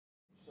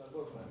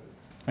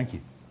Thank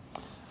you.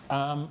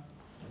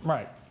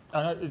 Right.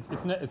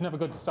 It's never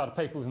good to start a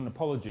paper with an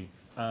apology,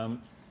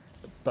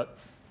 but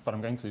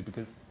I'm going to,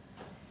 because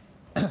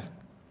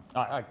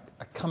I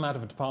come out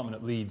of a department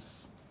at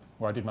Leeds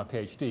where I did my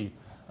PhD,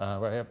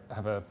 where I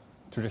have a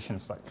tradition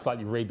of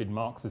slightly rabid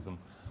Marxism.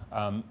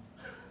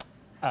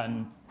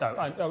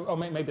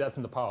 Maybe that's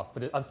in the past,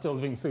 but I'm still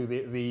living through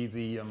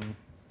the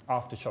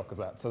aftershock of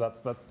that. So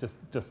that's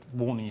just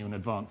warning you in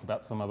advance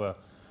about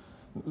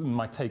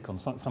my take on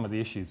some of the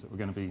issues that we're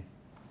going to be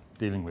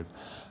dealing with.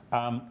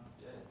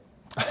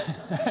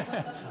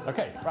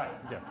 Okay, right,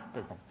 yeah,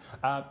 no problem.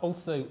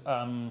 Also,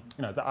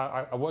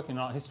 I work in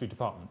an art history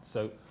department,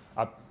 so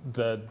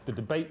the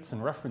debates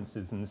and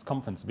references in this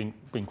conference have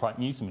been quite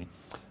new to me.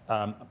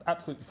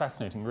 Absolutely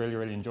fascinating,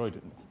 really enjoyed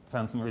it.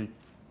 Found some really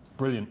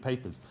brilliant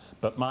papers,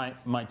 but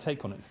my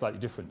take on it is slightly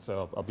different,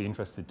 so I'll be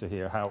interested to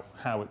hear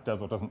how it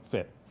does or doesn't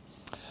fit.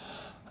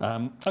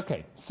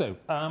 Okay, so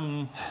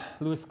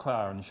Lewis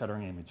Klahr and the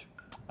Shuddering Image.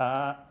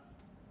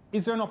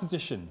 Is there an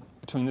opposition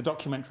between the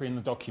documentary and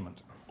the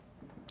document?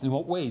 In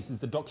what ways is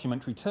the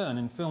documentary turn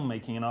in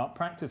filmmaking and art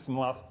practice in the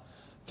last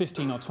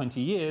 15 or 20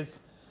 years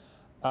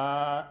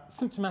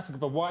symptomatic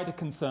of a wider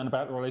concern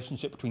about the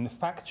relationship between the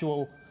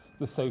factual,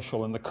 the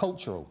social, and the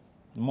cultural?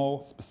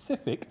 More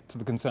specific to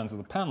the concerns of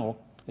the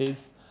panel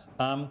is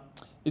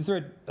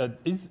there a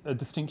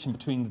distinction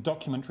between the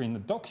documentary and the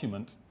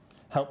document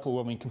helpful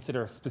when we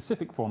consider a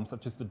specific form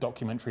such as the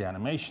documentary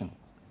animation?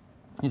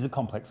 These are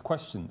complex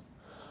questions.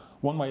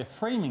 One way of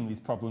framing these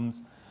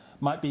problems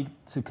might be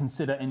to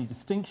consider any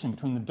distinction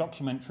between the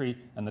documentary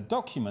and the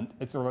document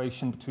as the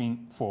relation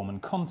between form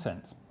and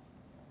content.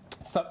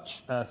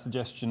 Such a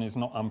suggestion is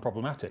not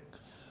unproblematic.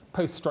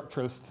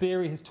 Post-structuralist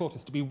theory has taught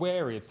us to be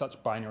wary of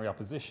such binary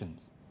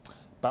oppositions,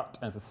 but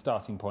as a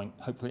starting point,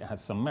 hopefully it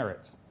has some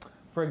merits.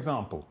 For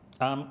example,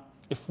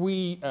 if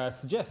we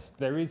suggest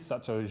there is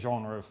such a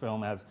genre of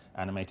film as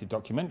animated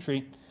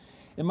documentary,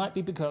 it might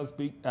be because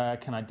we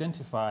can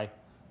identify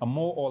a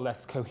more or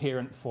less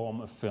coherent form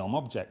of film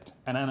object.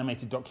 An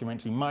animated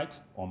documentary might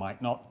or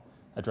might not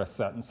address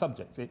certain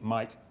subjects. It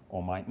might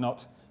or might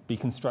not be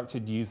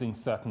constructed using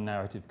certain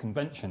narrative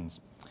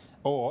conventions.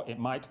 Or it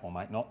might or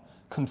might not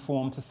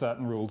conform to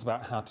certain rules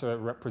about how to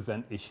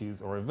represent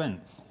issues or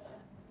events.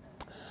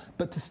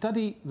 But to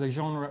study the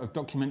genre of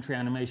documentary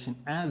animation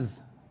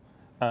as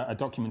a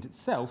document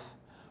itself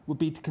would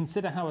be to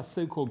consider how a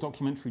so-called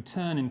documentary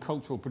turn in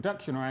cultural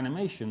production or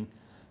animation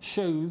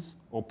shows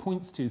or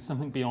points to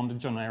something beyond a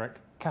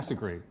generic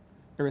category,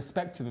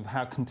 irrespective of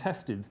how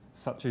contested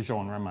such a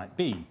genre might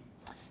be.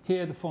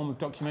 Here, the form of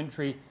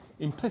documentary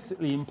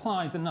implicitly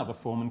implies another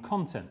form and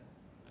content.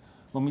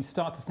 When we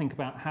start to think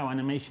about how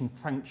animation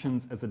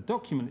functions as a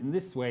document in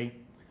this way,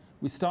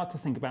 we start to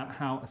think about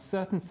how a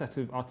certain set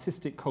of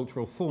artistic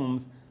cultural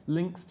forms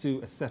links to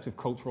a set of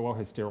cultural or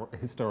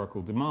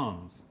historical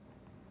demands.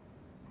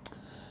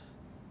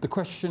 The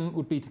question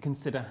would be to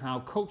consider how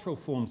cultural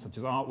forms such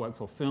as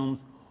artworks or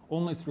films,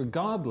 almost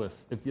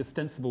regardless of the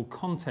ostensible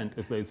content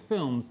of those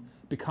films,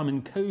 become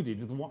encoded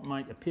with what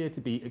might appear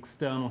to be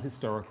external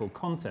historical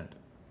content.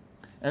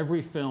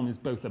 Every film is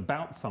both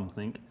about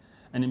something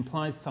and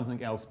implies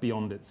something else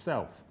beyond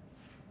itself.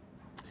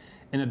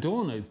 In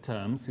Adorno's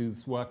terms,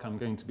 whose work I'm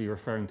going to be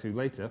referring to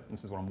later,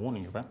 this is what I'm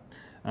warning you about,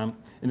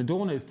 in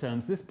Adorno's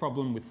terms, this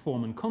problem with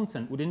form and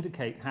content would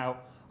indicate how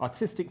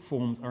artistic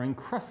forms are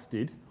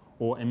encrusted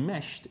or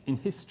enmeshed in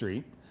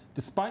history,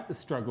 despite the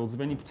struggles of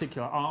any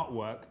particular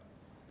artwork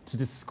to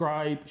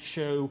describe,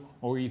 show,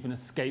 or even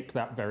escape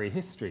that very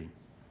history.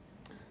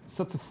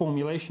 Such a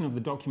formulation of the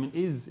document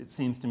is, it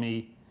seems to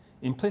me,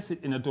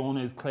 implicit in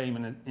Adorno's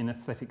claim in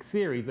aesthetic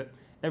theory that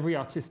every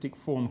artistic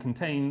form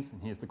contains,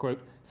 and here's the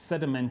quote,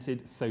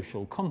 sedimented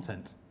social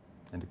content,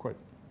 end of quote.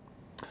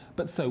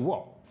 But so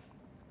what?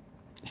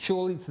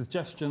 Surely the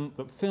suggestion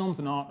that films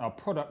and art are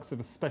products of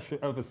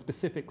a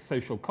specific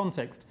social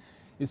context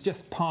is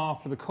just par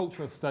for the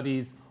cultural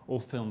studies or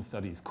film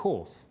studies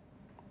course.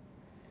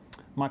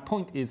 My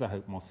point is, I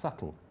hope, more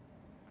subtle.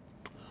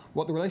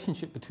 What the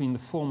relationship between the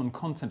form and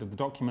content of the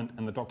document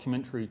and the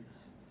documentary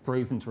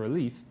throws into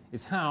relief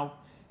is how,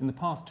 in the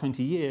past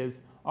 20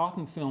 years, art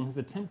and film has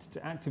attempted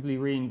to actively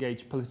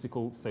re-engage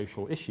political,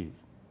 social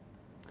issues.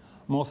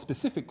 More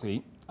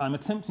specifically, I'm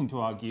attempting to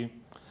argue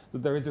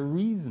that there is a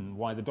reason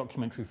why the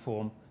documentary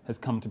form has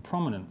come to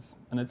prominence,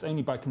 and it's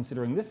only by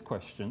considering this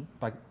question,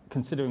 by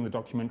considering the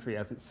documentary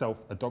as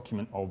itself a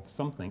document of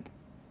something,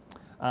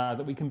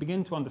 that we can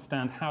begin to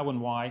understand how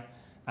and why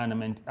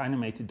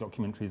animated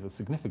documentaries are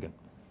significant.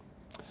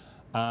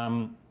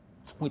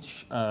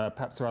 Which,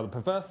 perhaps rather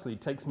perversely,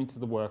 takes me to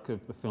the work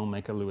of the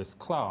filmmaker Lewis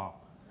Klahr.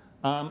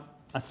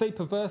 I say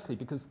perversely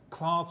because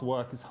Klahr's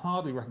work is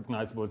hardly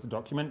recognizable as a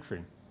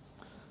documentary.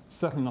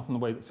 Certainly not in the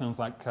way that films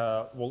like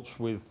Waltz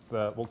with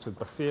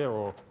Basir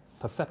or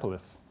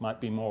Persepolis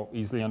might be more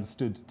easily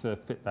understood to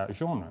fit that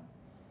genre.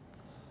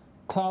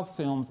 Klahr's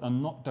films are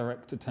not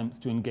direct attempts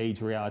to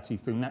engage reality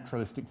through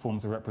naturalistic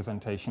forms of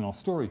representation or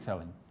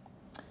storytelling.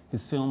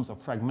 His films are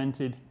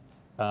fragmented,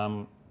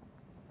 often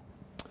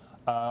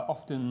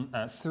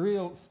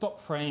surreal,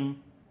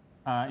 stop-frame,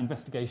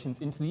 investigations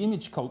into the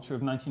image culture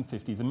of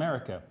 1950s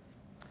America.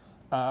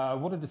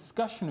 What a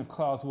discussion of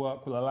Klahr's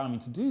work will allow me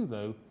to do,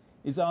 though,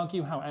 is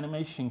argue how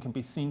animation can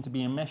be seen to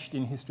be enmeshed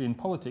in history and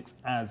politics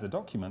as a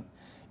document,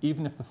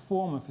 even if the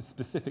form of a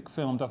specific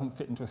film doesn't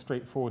fit into a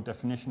straightforward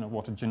definition of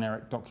what a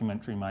generic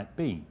documentary might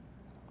be.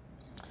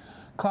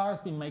 Klahr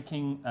has been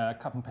making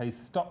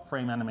cut-and-paste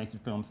stop-frame animated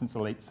films since the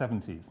late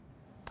 70s.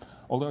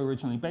 Although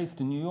originally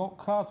based in New York,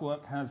 Klahr's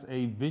work has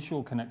a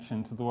visual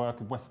connection to the work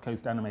of West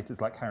Coast animators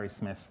like Harry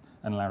Smith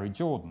and Larry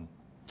Jordan.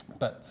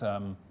 But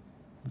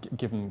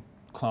given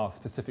Klahr's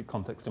specific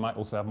context, it might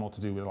also have more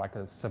to do with like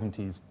a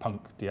 70s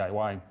punk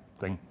DIY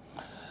thing.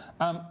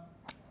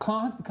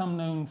 Klahr has become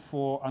known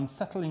for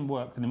unsettling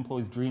work that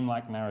employs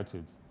dreamlike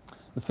narratives.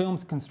 The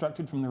films are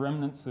constructed from the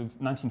remnants of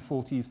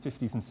 1940s,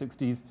 50s, and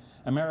 60s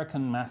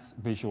American mass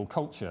visual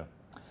culture.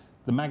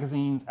 The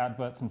magazines,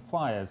 adverts, and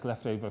flyers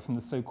left over from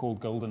the so-called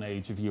golden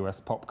age of US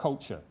pop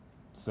culture.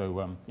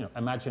 So, you know,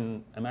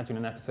 imagine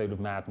an episode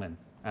of Mad Men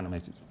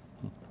animated.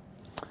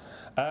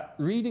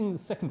 Reading the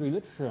secondary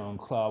literature on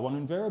Klahr, one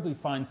invariably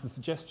finds the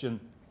suggestion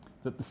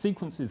that the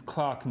sequences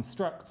Klahr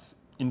constructs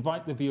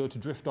invite the viewer to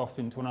drift off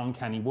into an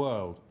uncanny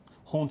world,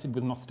 haunted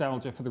with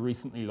nostalgia for the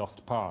recently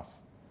lost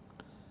past.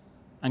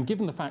 And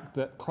given the fact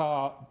that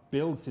Klahr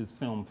builds his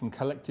film from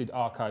collected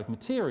archive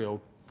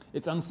material,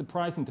 it's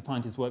unsurprising to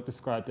find his work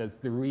described as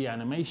the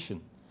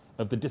reanimation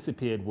of the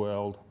disappeared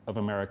world of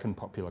American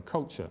popular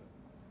culture.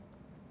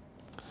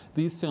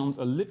 These films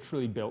are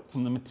literally built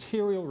from the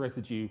material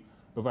residue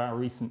of our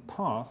recent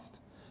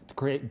past to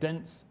create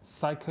dense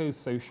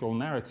psychosocial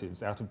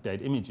narratives out of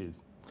dead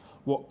images,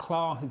 what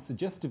Klahr has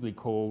suggestively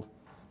called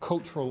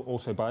cultural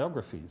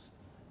autobiographies.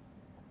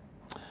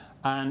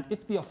 And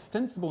if the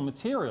ostensible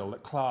material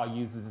that Klahr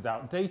uses is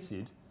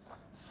outdated,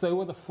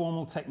 so are the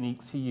formal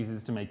techniques he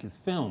uses to make his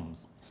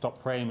films, stop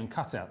frame and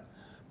cutout,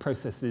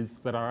 processes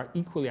that are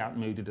equally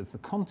outmoded as the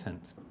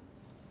content.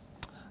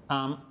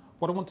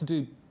 What I want to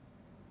do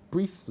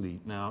briefly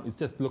now is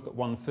just look at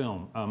one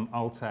film,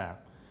 Altair,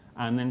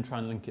 and then try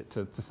and link it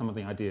to some of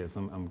the ideas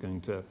I'm going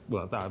to,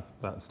 well, that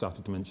I've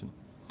started to mention.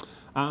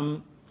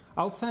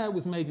 Altair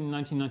was made in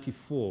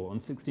 1994 on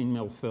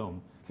 16mm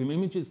film from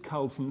images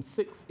culled from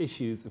 6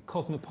 issues of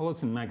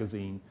Cosmopolitan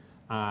magazine,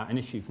 an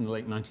issue from the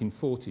late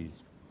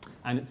 1940s.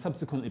 And it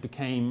subsequently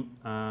became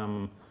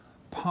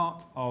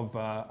part of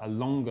a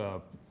longer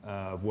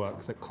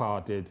work that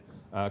Klahr did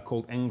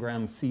called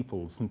Engram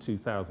Sepals from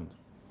 2000.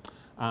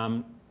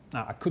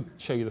 Now, I could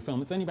show you the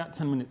film. It's only about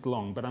 10 minutes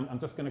long, but I'm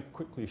just going to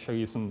quickly show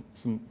you some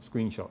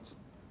screenshots.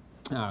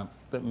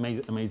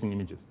 Amazing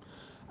images.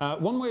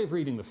 One way of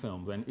reading the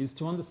film, then, is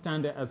to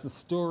understand it as the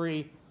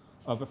story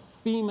of a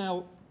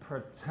female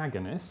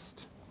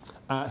protagonist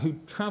who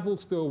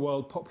travels through a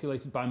world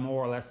populated by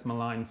more or less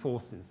malign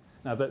forces.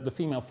 Now, the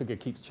female figure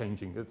keeps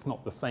changing. It's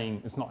not the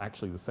same. It's not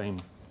actually the same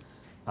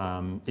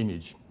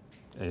image.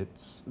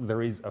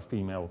 There is a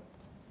female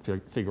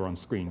figure on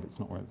screen, but it's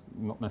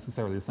not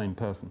necessarily the same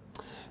person.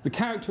 The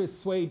character is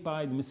swayed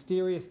by the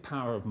mysterious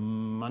power of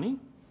money,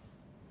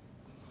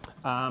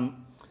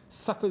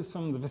 suffers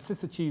from the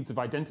vicissitudes of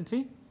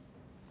identity,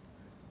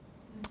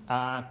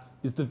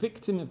 is the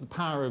victim of the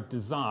power of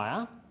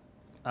desire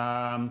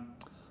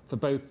for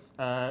both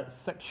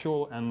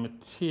sexual and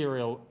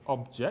material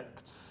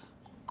objects,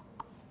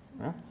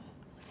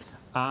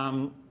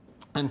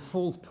 and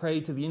falls prey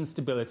to the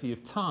instability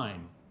of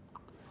time.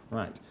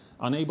 Right.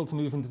 Unable to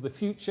move into the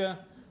future,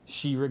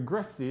 she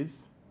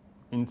regresses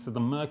into the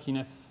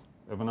murkiness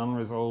of an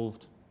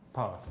unresolved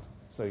past.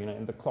 So, you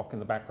know, the clock in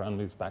the background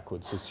moves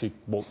backwards as she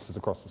waltzes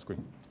across the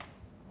screen.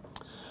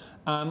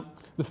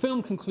 The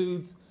film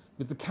concludes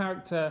with the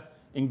character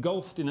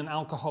engulfed in an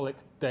alcoholic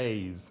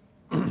daze,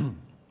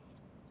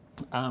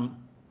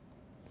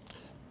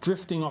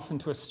 drifting off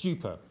into a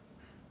stupor.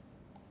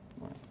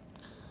 Right.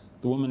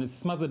 The woman is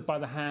smothered by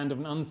the hand of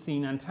an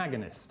unseen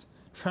antagonist,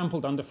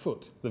 trampled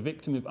underfoot, the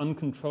victim of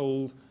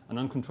uncontrolled and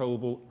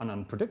uncontrollable and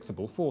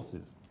unpredictable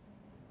forces.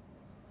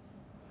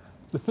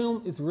 The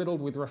film is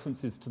riddled with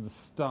references to the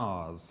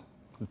stars.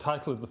 The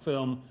title of the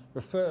film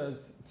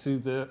refers to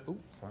the... Oh,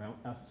 sorry, I'm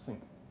out of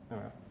sync. Oh,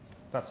 yeah.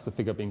 That's the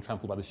figure being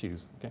trampled by the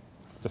shoes. Okay,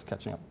 just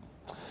catching up.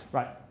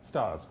 Right,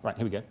 stars. Right,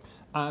 here we go.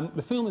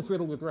 The film is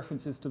riddled with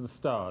references to the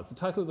stars. The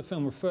title of the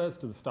film refers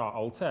to the star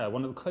Altair,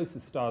 one of the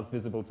closest stars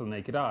visible to the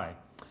naked eye.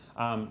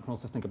 You can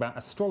also think about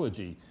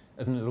astrology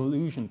as an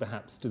allusion,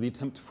 perhaps, to the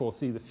attempt to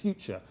foresee the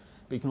future.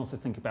 But you can also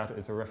think about it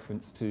as a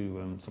reference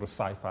to sort of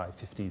sci-fi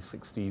 50s,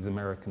 60s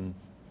American,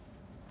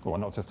 well,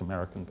 not just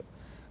American, but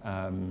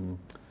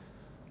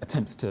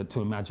attempts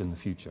to imagine the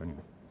future,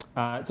 anyway.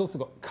 It's also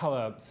got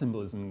colour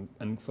symbolism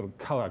and sort of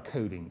colour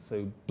coding,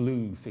 so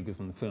blue figures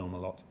in the film a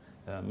lot,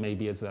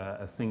 maybe as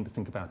a thing to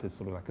think about as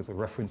sort of like as a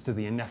reference to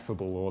the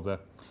ineffable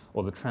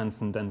or the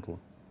transcendental.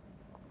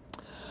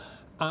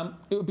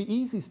 It would be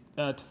easy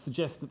to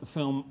suggest that the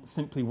film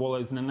simply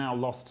wallows in a now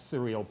lost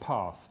surreal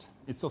past.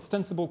 Its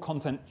ostensible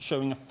content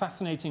showing a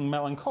fascinating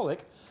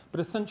melancholic, but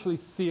essentially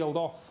sealed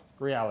off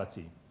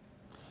reality.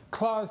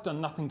 Klahr has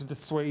done nothing to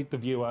dissuade the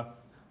viewer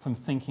from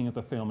thinking of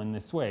the film in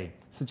this way,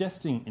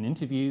 suggesting in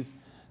interviews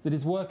that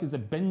his work is a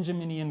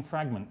Benjaminian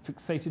fragment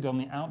fixated on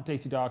the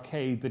outdated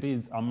arcade that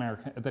is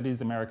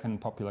American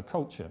popular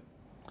culture.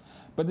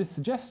 But this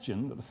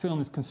suggestion that the film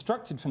is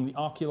constructed from the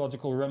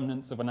archaeological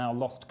remnants of a now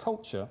lost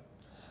culture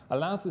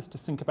allows us to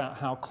think about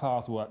how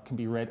Klahr's work can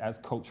be read as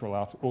cultural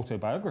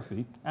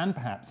autobiography and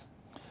perhaps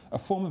a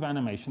form of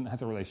animation that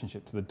has a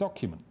relationship to the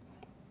document.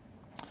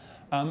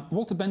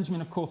 Walter Benjamin,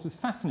 of course, was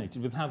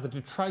fascinated with how the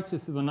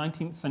detritus of the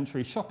 19th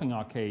century shopping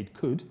arcade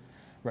could,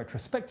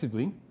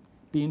 retrospectively,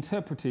 be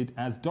interpreted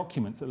as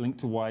documents that link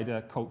to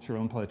wider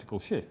cultural and political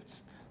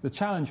shifts. The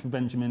challenge for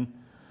Benjamin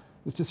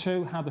was to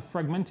show how the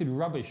fragmented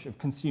rubbish of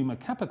consumer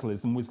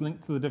capitalism was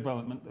linked to the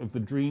development of the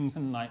dreams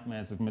and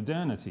nightmares of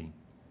modernity.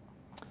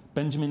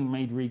 Benjamin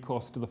made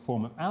recourse to the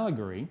form of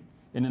allegory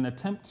in an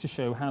attempt to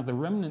show how the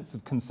remnants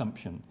of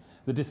consumption,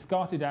 the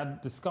discarded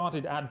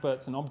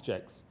adverts and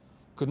objects,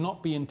 could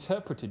not be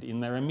interpreted in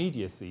their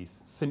immediacy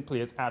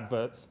simply as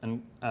adverts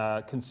and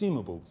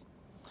consumables,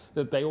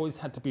 that they always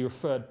had to be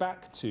referred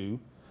back to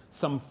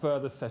some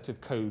further set of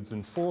codes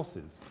and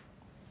forces.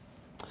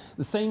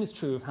 The same is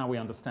true of how we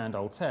understand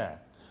Altair.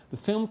 The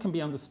film can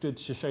be understood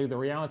to show the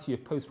reality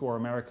of post-war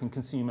American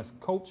consumer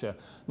culture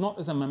not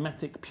as a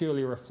mimetic,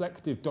 purely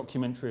reflective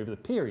documentary of the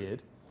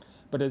period,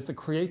 but as the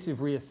creative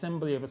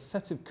reassembly of a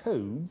set of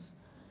codes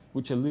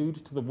which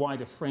allude to the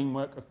wider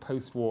framework of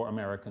post-war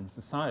American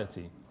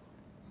society.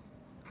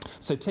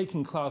 So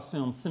taking Klahr's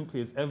film simply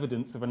as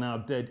evidence of a now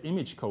dead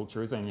image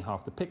culture is only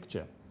half the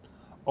picture.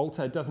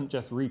 Altair doesn't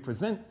just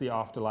represent the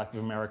afterlife of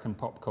American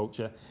pop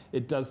culture,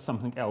 it does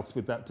something else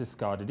with that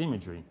discarded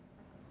imagery.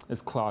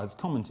 As Klahr has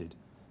commented,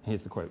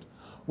 here's the quote,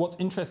 "What's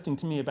interesting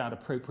to me about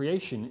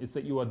appropriation is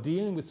that you are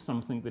dealing with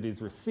something that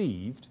is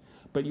received,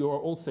 but you are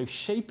also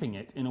shaping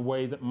it in a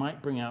way that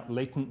might bring out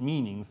latent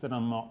meanings that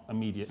are not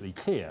immediately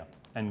clear,"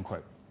 end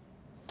quote.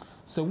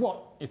 So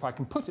what, if I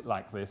can put it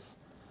like this,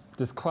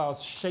 does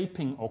Klahr's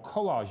shaping or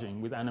collaging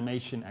with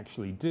animation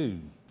actually do?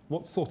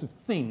 What sort of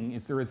thing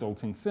is the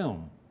resulting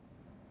film?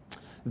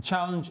 The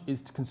challenge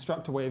is to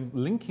construct a way of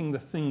linking the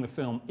thing the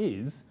film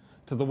is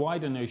to the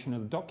wider notion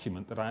of the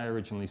document that I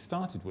originally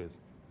started with.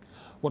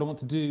 What I want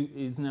to do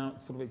is now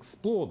sort of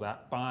explore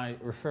that by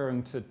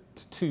referring to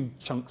two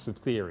chunks of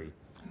theory.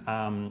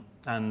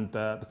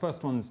 The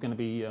first one is going to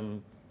be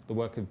the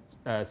work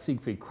of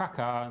Siegfried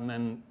Klahr, and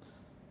then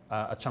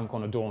a chunk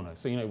on Adorno.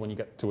 So you know when you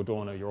get to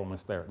Adorno, you're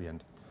almost there at the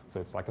end. So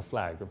it's like a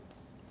flag.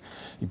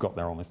 You've got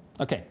there almost.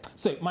 Okay,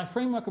 so my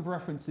framework of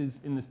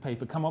references in this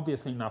paper come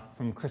obviously enough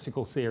from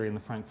critical theory in the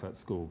Frankfurt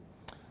School.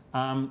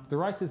 The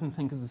writers and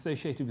thinkers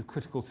associated with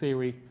critical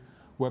theory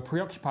were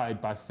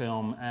preoccupied by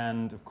film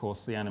and, of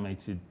course, the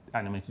animated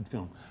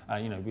film.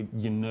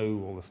 You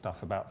know all the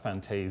stuff about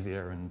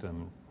Fantasia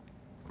and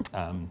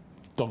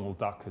Donald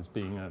Duck as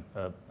being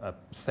a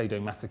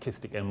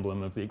sadomasochistic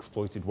emblem of the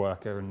exploited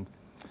worker, and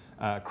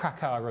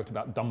Klahr wrote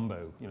about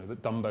Dumbo,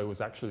 that Dumbo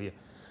was actually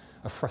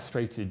a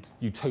frustrated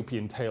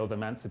utopian tale of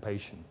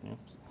emancipation.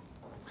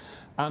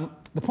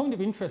 The point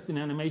of interest in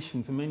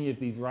animation for many of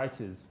these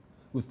writers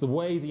was the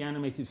way the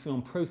animated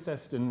film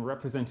processed and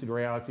represented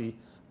reality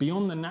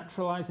beyond the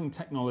naturalizing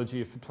technology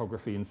of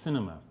photography and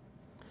cinema.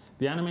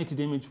 The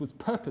animated image was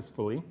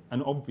purposefully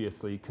and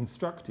obviously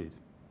constructed.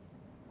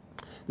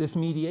 This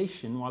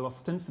mediation, while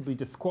ostensibly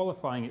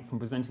disqualifying it from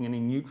presenting any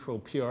neutral,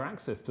 pure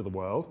access to the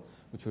world,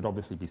 which would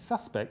obviously be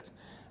suspect,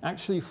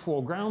 actually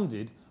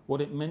foregrounded what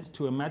it meant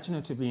to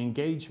imaginatively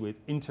engage with,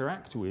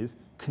 interact with,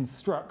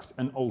 construct,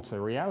 and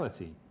alter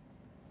reality.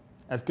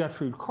 As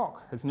Gertrude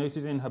Koch has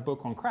noted in her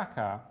book on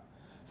Klahr,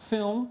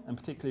 film, and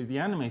particularly the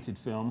animated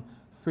film,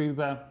 through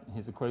the,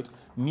 here's a quote,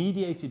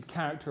 mediated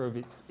character of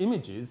its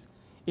images,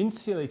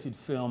 insulated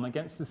film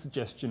against the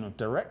suggestion of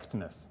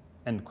directness,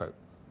 end quote.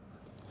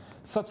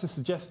 Such a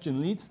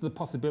suggestion leads to the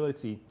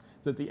possibility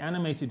that the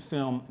animated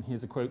film, and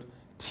here's a quote,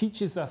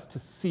 teaches us to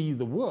see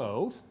the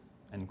world,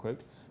 end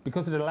quote,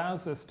 because it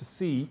allows us to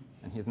see,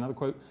 and here's another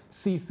quote,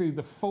 see through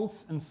the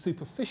false and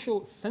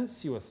superficial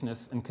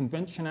sensuousness and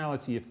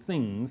conventionality of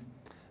things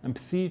and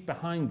perceive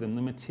behind them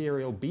the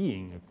material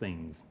being of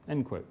things,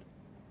 end quote.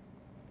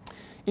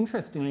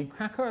 Interestingly,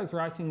 Klahr's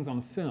writings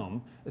on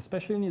film,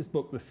 especially in his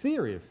book The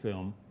Theory of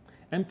Film,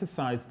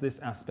 emphasized this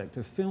aspect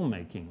of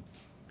filmmaking.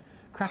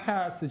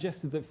 Klahr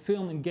suggested that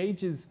film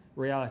engages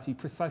reality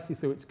precisely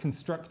through its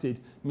constructed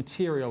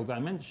material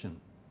dimension.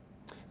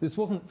 This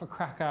wasn't for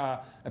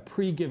Klahr a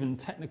pre-given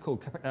technical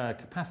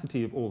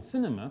capacity of all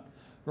cinema,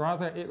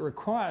 rather it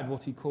required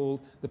what he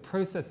called the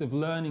process of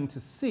learning to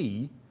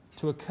see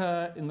to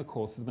occur in the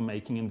course of the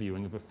making and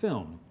viewing of a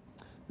film.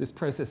 This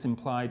process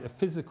implied a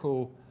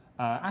physical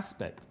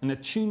aspect, an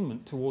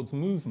attunement towards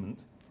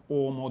movement,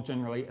 or more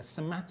generally a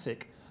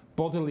somatic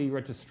bodily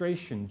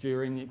registration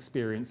during the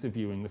experience of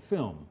viewing the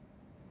film.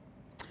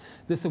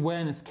 This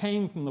awareness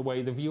came from the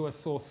way the viewer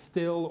saw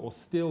still or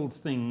stilled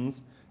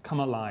things come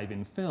alive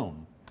in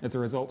film. As a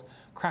result,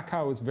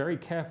 Klahr was very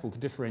careful to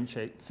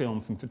differentiate film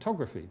from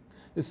photography.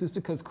 This is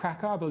because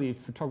Klahr believed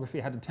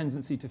photography had a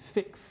tendency to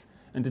fix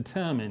and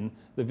determine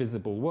the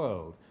visible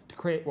world, to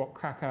create what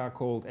Klahr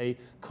called a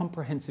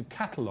comprehensive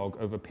catalogue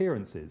of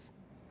appearances.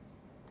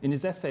 In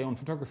his essay on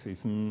photography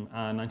from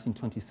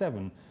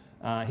 1927,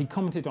 he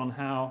commented on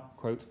how,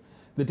 quote,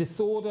 "the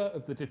disorder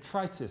of the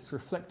detritus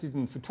reflected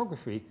in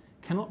photography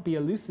cannot be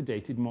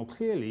elucidated more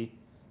clearly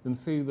than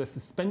through the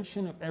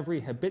suspension of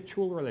every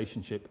habitual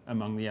relationship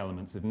among the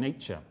elements of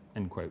nature,"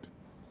 end quote,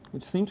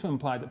 which seemed to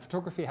imply that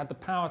photography had the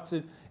power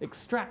to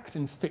extract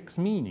and fix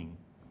meaning.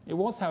 It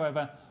was,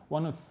 however,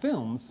 one of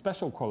film's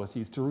special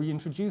qualities to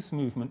reintroduce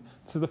movement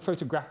to the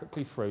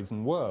photographically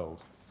frozen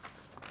world.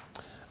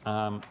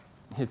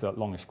 Here's a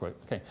longish quote.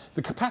 Okay.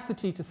 "The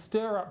capacity to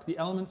stir up the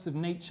elements of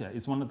nature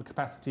is one of the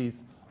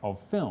capacities of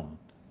film.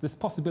 This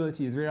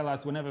possibility is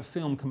realized whenever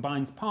film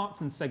combines parts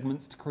and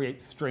segments to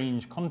create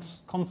strange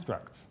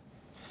constructs.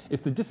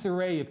 If the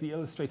disarray of the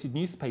illustrated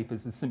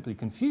newspapers is simply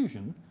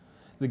confusion,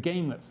 the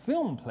game that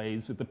film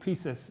plays with the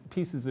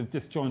pieces of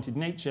disjointed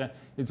nature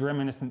is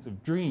reminiscent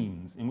of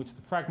dreams in which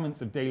the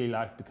fragments of daily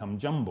life become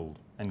jumbled,"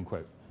 end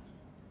quote.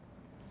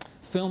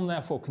 Film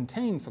therefore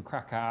contained for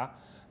Klahr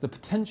the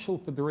potential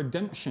for the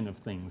redemption of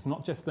things,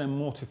 not just their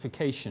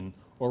mortification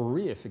or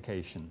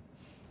reification.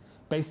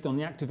 Based on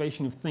the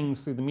activation of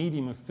things through the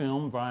medium of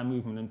film via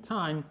movement and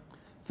time,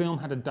 film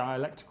had a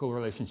dialectical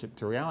relationship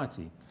to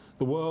reality.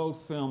 The world,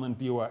 film, and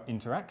viewer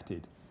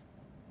interacted.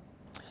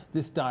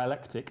 This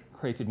dialectic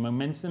created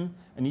momentum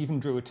and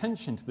even drew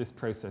attention to this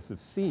process of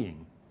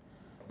seeing.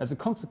 As a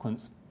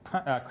consequence,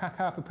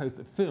 Klahr proposed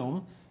that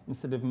film,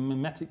 instead of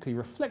mimetically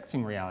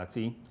reflecting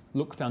reality,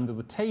 looked under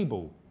the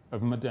table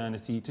of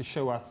modernity to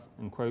show us,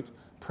 end quote,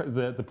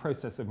 the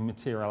process of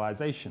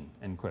materialization,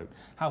 end quote,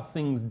 how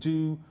things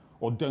do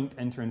or don't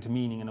enter into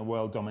meaning in a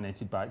world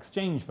dominated by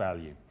exchange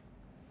value.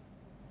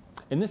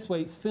 In this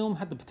way, film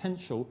had the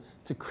potential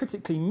to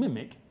critically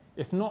mimic,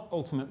 if not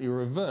ultimately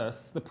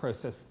reverse, the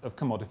process of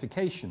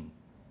commodification.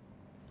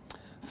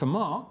 For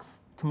Marx,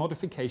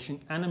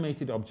 commodification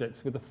animated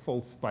objects with a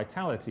false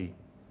vitality.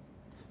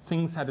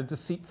 Things had a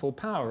deceitful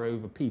power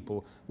over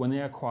people when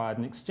they acquired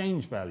an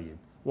exchange value,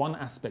 one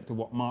aspect of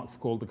what Marx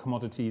called the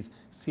commodity's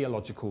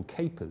theological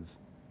capers.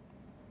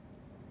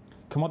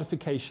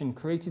 Commodification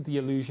created the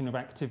illusion of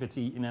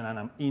activity in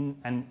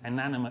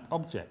inanimate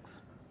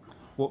objects.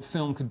 What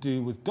film could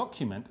do was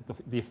document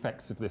the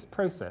effects of this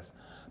process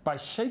by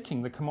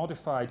shaking the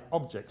commodified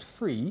object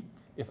free,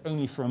 if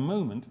only for a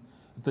moment,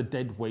 of the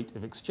dead weight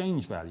of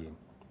exchange value.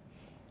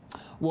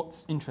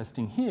 What's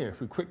interesting here,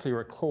 if we quickly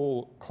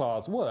recall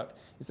Klahr's work,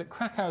 is that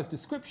Krakauer's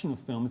description of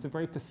film is a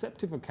very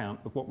perceptive account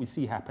of what we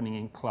see happening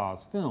in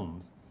Klahr's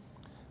films.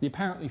 The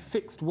apparently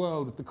fixed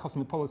world of the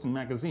Cosmopolitan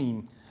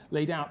magazine,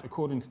 laid out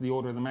according to the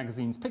order of the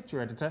magazine's picture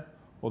editor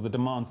or the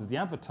demands of the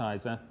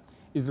advertiser,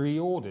 is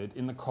reordered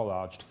in the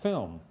collaged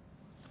film.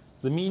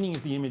 The meaning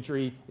of the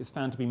imagery is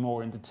found to be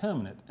more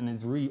indeterminate and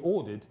is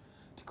reordered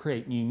to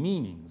create new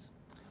meanings.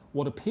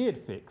 What appeared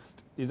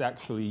fixed is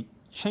actually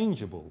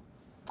changeable.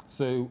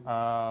 So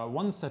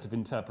one set of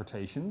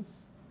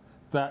interpretations,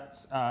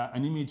 that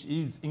an image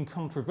is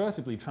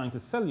incontrovertibly trying to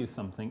sell you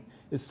something,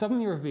 is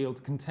suddenly revealed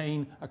to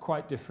contain a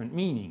quite different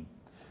meaning.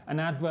 An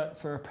advert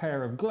for a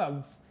pair of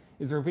gloves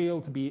is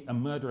revealed to be a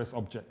murderous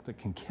object that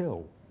can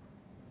kill.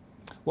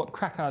 What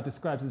Klahr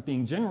describes as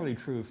being generally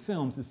true of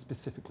films is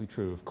specifically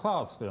true of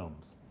Klahr's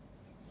films.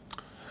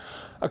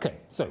 Okay,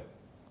 so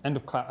end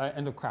of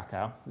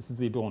Klahr. This is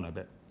the Adorno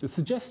bit. The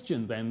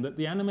suggestion, then, that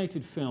the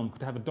animated film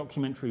could have a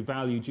documentary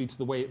value due to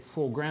the way it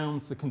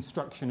foregrounds the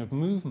construction of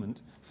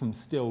movement from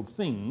stilled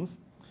things,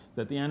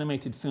 that the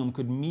animated film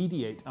could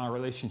mediate our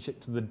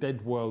relationship to the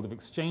dead world of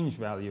exchange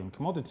value and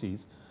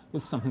commodities,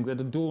 was something that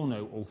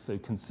Adorno also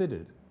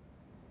considered.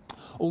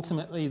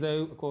 Ultimately,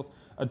 though, of course,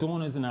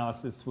 Adorno's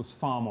analysis was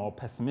far more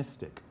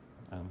pessimistic.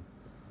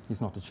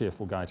 He's not a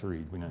cheerful guy to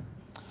read, we know.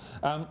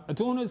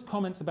 Adorno's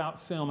comments about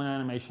film and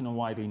animation are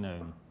widely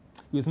known.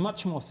 He was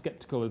much more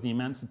sceptical of the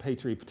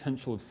emancipatory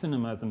potential of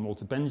cinema than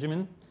Walter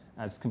Benjamin,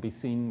 as can be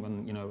seen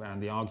when,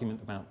 around the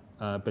argument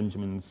about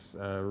Benjamin's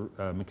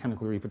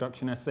mechanical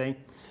reproduction essay.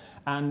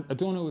 And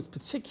Adorno was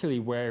particularly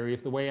wary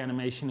of the way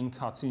animation and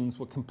cartoons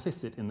were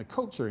complicit in the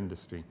culture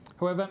industry.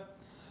 However,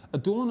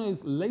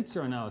 Adorno's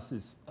later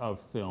analysis of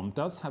film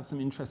does have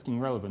some interesting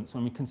relevance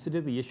when we consider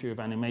the issue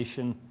of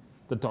animation,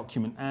 the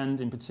document,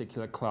 and in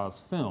particular Klahr's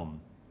film.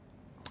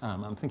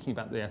 I'm thinking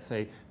about the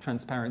essay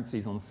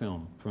Transparencies on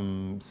Film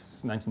from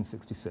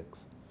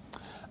 1966.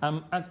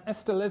 As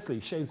Esther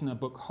Leslie shows in her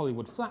book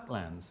Hollywood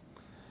Flatlands,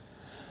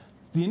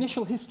 the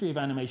initial history of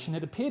animation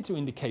had appeared to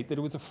indicate that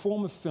it was a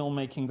form of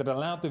filmmaking that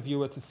allowed the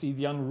viewer to see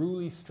the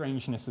unruly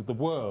strangeness of the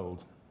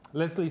world.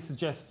 Leslie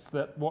suggests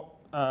that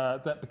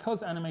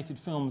because animated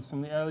films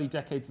from the early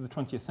decades of the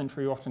 20th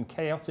century are often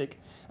chaotic,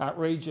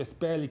 outrageous,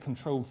 barely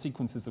controlled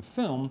sequences of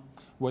film,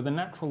 where the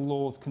natural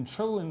laws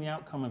controlling the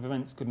outcome of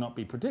events could not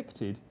be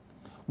predicted,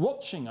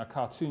 watching a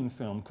cartoon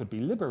film could be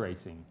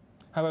liberating.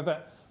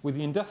 However, with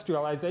the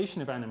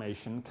industrialization of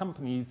animation,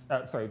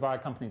 via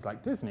companies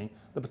like Disney,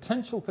 the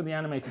potential for the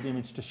animated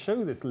image to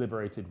show this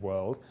liberated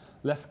world,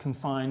 less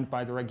confined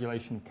by the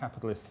regulation of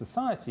capitalist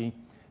society,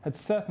 had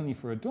certainly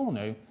for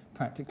Adorno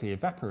practically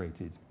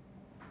evaporated.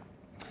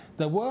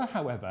 There were,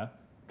 however,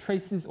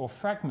 traces or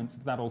fragments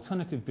of that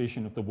alternative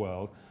vision of the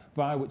world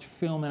via which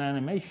film and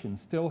animation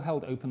still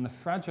held open the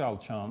fragile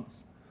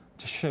chance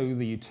to show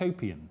the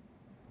utopian.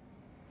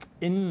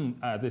 In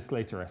this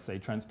later essay,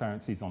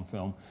 Transparencies on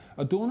Film,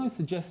 Adorno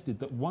suggested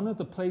that one of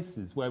the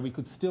places where we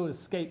could still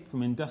escape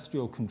from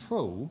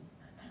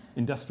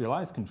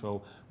industrialized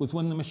control, was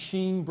when the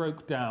machine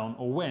broke down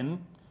or when,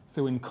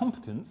 through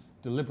incompetence,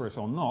 deliberate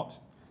or not,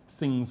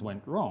 things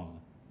went wrong.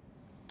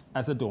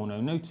 As Adorno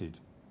noted,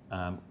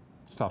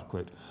 start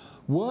quote,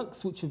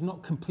 works which have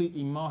not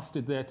completely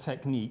mastered their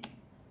technique,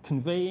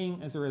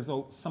 conveying as a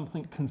result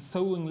something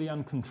consolingly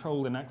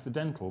uncontrolled and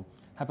accidental,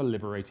 have a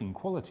liberating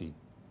quality,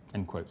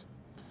 end quote.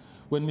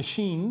 When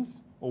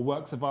machines or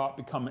works of art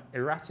become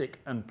erratic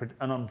and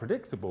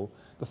unpredictable,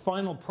 the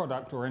final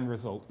product or end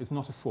result is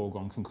not a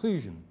foregone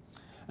conclusion.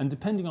 And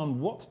depending on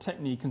what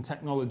technique and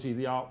technology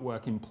the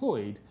artwork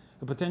employed,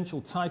 a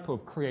potential type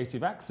of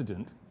creative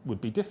accident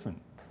would be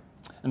different.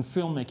 And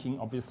filmmaking,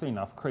 obviously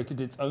enough,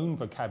 created its own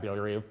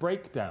vocabulary of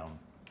breakdown.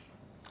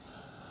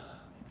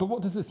 But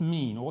what does this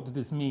mean, or what did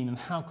this mean, and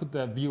how could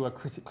the viewer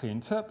critically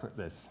interpret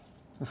this?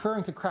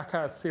 Referring to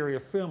Krakauer's theory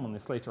of film on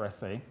this later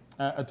essay,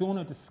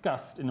 Adorno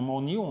discussed in a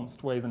more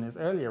nuanced way than his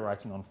earlier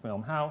writing on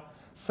film how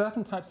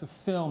certain types of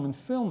film and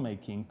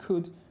filmmaking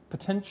could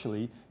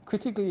potentially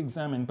critically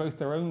examine both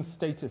their own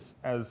status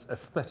as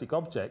aesthetic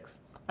objects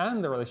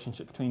and the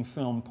relationship between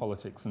film,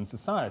 politics, and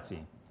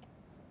society.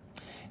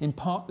 In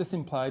part, this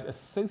implied a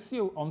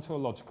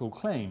socio-ontological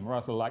claim,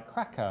 rather like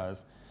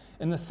Krakauer's,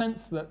 in the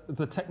sense that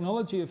the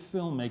technology of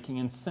filmmaking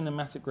and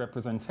cinematic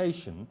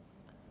representation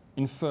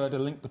inferred a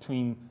link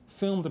between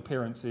filmed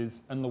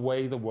appearances and the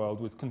way the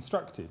world was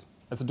constructed.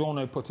 As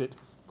Adorno put it,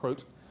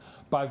 quote,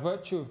 by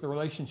virtue of the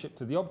relationship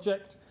to the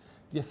object,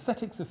 the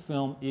aesthetics of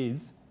film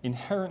is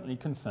inherently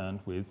concerned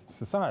with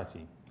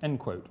society, end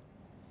quote.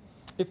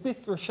 If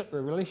this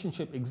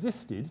relationship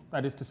existed,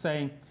 that is to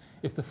say,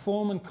 if the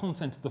form and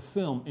content of the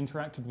film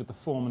interacted with the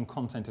form and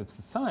content of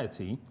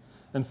society,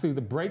 then through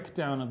the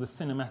breakdown of the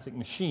cinematic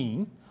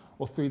machine,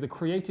 or through the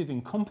creative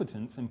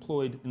incompetence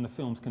employed in the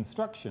film's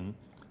construction,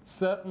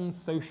 certain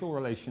social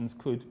relations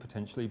could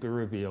potentially be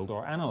revealed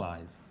or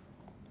analysed.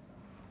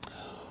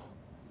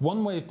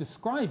 One way of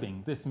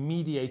describing this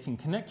mediating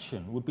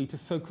connection would be to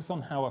focus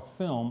on how a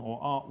film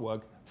or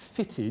artwork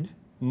fitted,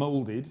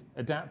 moulded,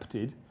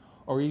 adapted,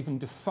 or even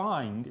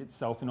defined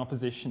itself in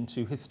opposition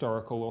to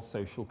historical or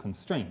social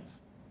constraints.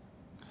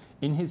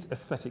 In his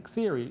aesthetic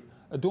theory,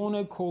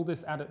 Adorno called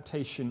this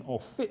adaptation or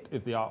fit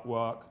of the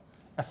artwork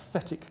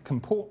aesthetic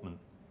comportment.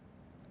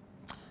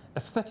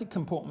 Aesthetic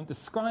comportment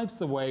describes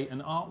the way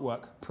an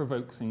artwork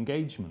provokes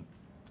engagement.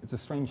 It's a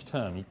strange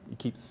term. He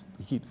keeps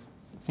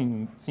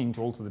seeming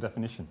to alter the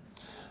definition.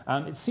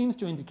 It seems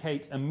to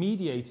indicate a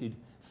mediated,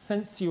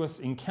 sensuous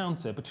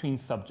encounter between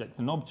subject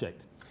and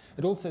object.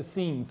 It also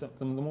seems that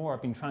the more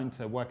I've been trying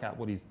to work out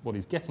what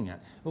he's getting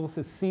at, it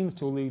also seems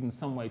to allude in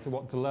some way to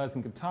what Deleuze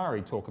and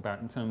Guattari talk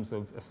about in terms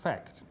of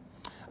effect.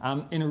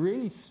 In a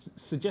really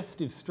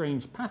suggestive,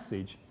 strange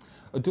passage,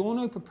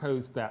 Adorno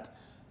proposed that,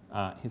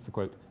 here's the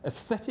quote,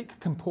 aesthetic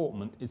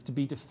comportment is to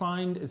be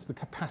defined as the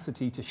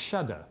capacity to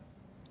shudder,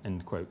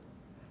 end quote.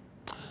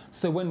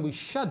 So when we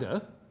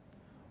shudder,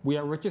 we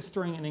are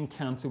registering an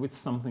encounter with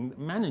something that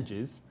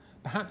manages,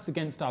 perhaps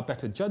against our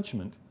better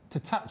judgment, to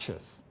touch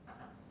us.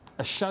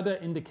 A shudder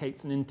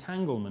indicates an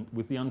entanglement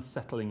with the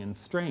unsettling and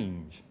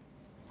strange.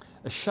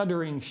 A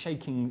shuddering,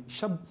 shaking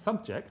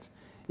subject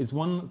is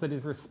one that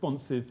is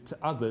responsive to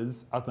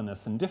others,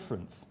 otherness, and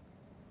difference.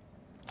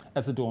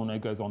 As Adorno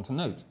goes on to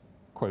note,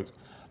 quote,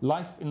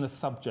 life in the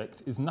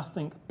subject is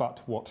nothing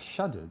but what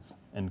shudders,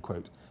 end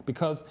quote,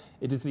 because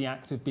it is the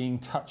act of being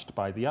touched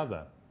by the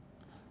other.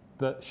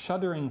 The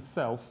shuddering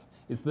self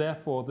is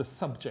therefore the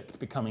subject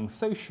becoming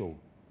social.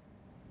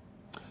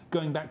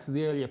 Going back to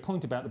the earlier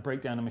point about the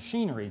breakdown of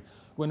machinery,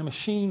 when a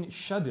machine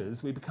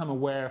shudders, we become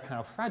aware of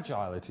how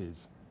fragile it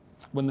is.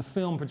 When the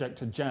film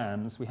projector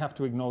jams, we have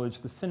to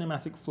acknowledge the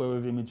cinematic flow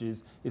of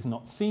images is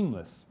not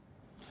seamless.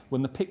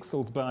 When the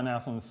pixels burn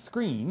out on the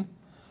screen,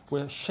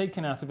 we're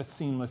shaken out of a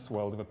seamless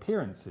world of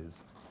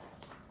appearances.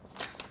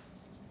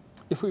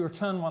 If we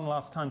return one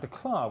last time to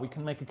Klahr, we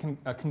can make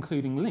a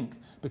concluding link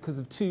because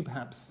of two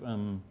perhaps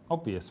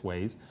obvious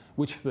ways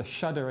which the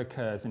shudder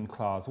occurs in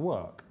Klahr's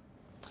work.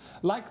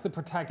 Like the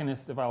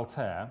protagonist of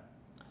Altair,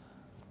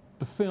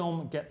 the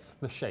film gets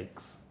the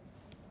shakes.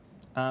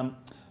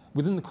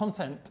 Within the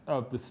content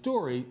of the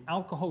story,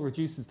 alcohol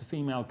reduces the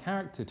female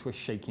character to a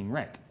shaking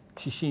wreck.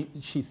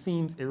 She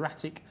seems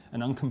erratic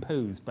and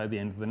uncomposed by the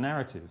end of the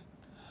narrative.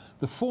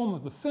 The form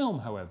of the film,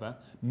 however,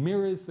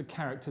 mirrors the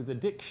character's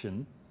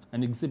addiction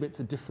and exhibits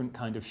a different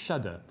kind of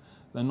shudder,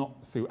 though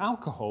not through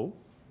alcohol,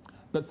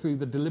 but through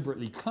the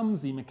deliberately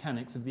clumsy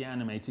mechanics of the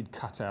animated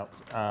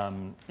cutout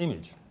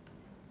image.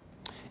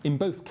 In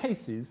both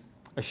cases,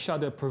 a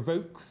shudder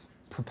provokes,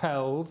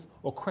 propels,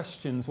 or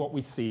questions what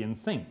we see and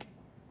think.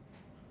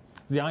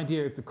 The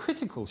idea of the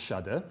critical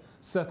shudder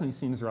certainly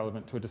seems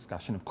relevant to a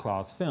discussion of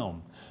Klahr's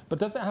film, but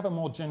does it have a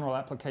more general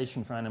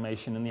application for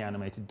animation in the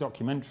animated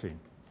documentary?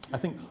 I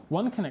think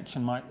one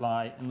connection might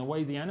lie in the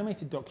way the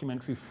animated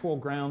documentary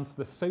foregrounds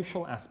the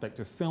social aspect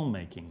of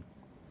filmmaking.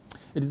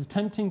 It is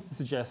attempting to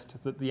suggest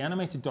that the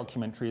animated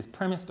documentary is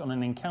premised on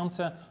an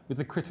encounter with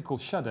the critical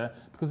shudder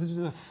because it is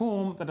a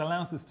form that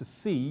allows us to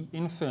see,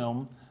 in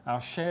film,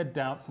 our shared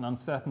doubts and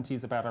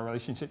uncertainties about our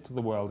relationship to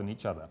the world and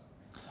each other.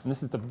 And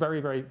this is the very,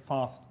 very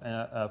fast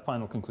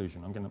final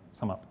conclusion. I'm going to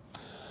sum up.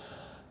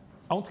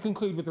 I want to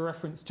conclude with a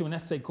reference to an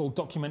essay called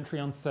Documentary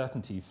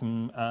Uncertainty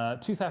from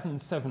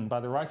 2007 by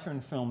the writer and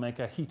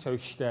filmmaker Hito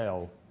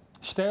Steyl.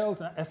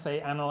 Steyl's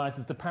essay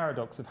analyzes the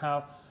paradox of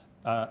how,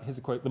 here's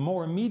a quote, the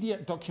more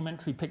immediate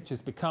documentary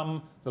pictures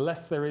become, the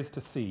less there is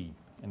to see,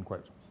 end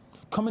quote.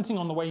 Commenting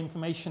on the way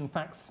information,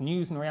 facts,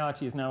 news and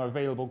reality is now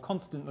available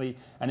constantly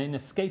and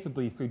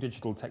inescapably through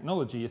digital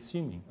technology,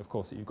 assuming, of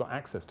course, that you've got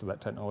access to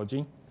that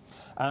technology.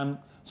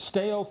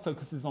 Steyl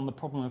focuses on the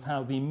problem of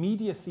how the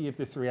immediacy of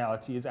this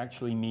reality is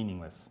actually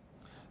meaningless.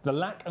 The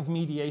lack of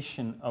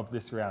mediation of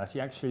this reality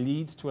actually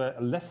leads to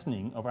a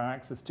lessening of our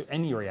access to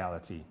any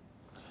reality.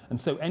 And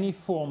so any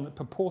form that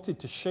purported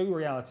to show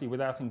reality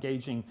without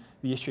engaging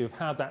the issue of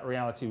how that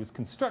reality was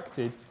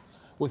constructed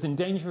was in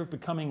danger of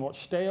becoming what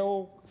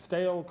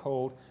Steyl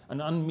called an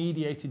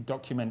unmediated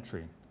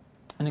documentary.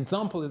 An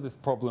example of this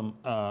problem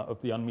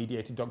of the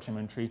unmediated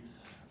documentary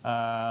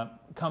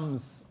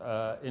comes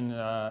in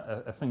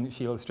a thing that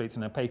she illustrates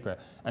in her paper,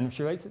 and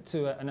she relates it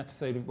to an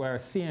episode where a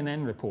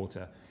CNN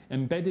reporter,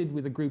 embedded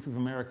with a group of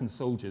American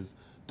soldiers,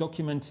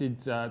 documented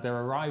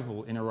their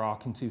arrival in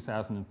Iraq in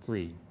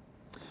 2003.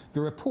 The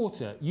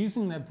reporter,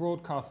 using their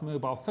broadcast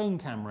mobile phone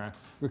camera,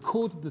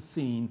 recorded the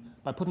scene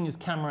by putting his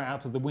camera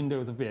out of the window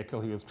of the vehicle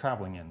he was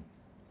traveling in.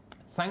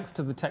 Thanks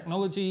to the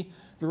technology,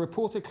 the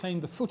reporter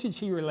claimed the footage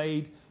he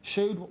relayed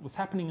showed what was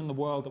happening in the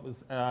world that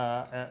was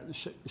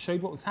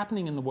showed what was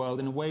happening in the world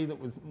in a way that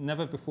was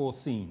never before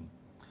seen.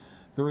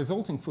 The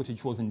resulting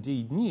footage was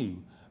indeed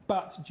new,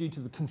 but due to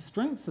the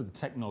constraints of the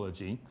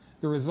technology,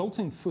 the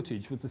resulting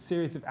footage was a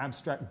series of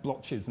abstract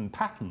blotches and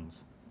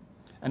patterns,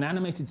 an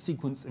animated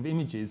sequence of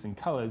images and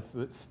colours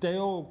that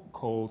Steyl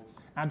called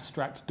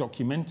abstract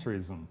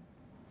documentarism.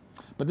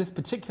 But this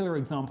particular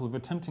example of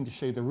attempting to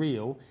show the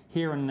real,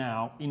 here and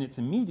now, in its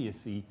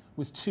immediacy,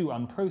 was too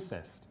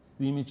unprocessed.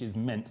 The images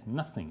meant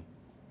nothing.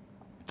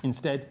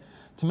 Instead,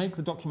 to make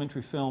the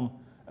documentary film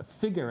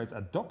figure as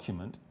a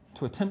document,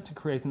 to attempt to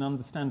create an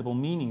understandable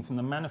meaning from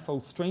the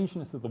manifold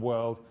strangeness of the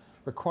world,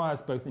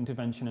 requires both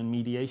intervention and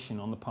mediation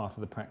on the part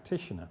of the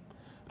practitioner.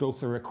 It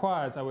also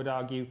requires, I would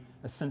argue,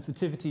 a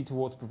sensitivity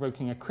towards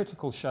provoking a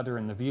critical shudder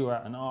in the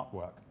viewer and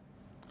artwork.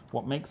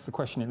 What makes the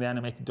question of the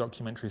animated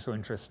documentary so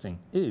interesting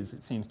is,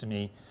 it seems to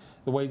me,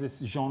 the way this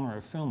genre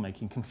of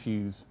filmmaking can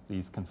fuse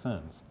these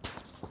concerns.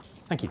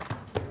 Thank you.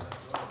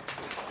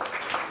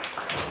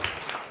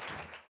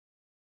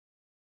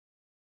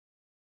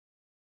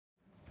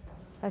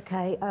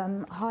 Okay,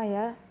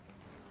 hiya.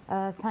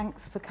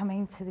 Thanks for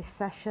coming to this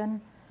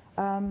session.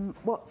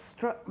 What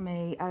struck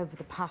me over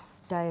the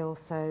past day or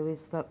so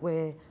is that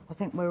I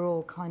think we're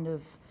all kind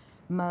of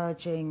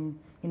merging,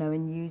 you know,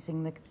 and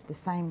using the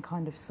same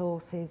kind of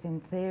sources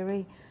in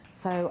theory.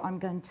 So I'm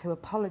going to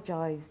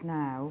apologise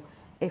now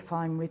if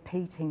I'm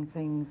repeating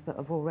things that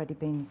have already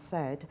been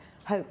said.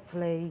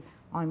 Hopefully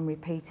I'm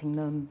repeating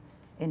them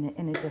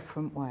in a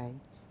different way.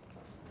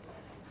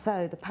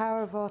 So, the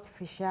power of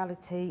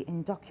artificiality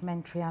in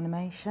documentary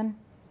animation.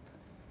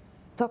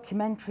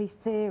 Documentary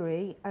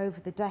theory over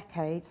the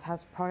decades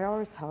has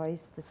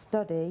prioritised the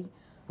study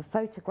of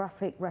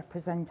photographic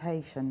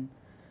representation,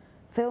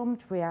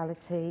 filmed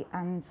reality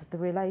and the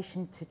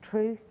relation to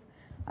truth,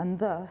 and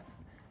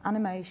thus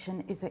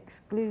animation is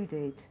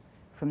excluded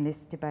from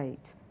this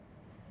debate.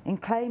 In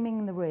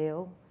Claiming the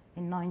Real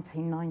in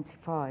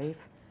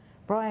 1995,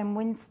 Brian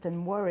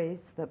Winston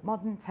worries that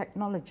modern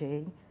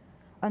technology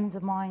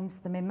undermines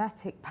the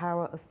mimetic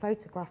power of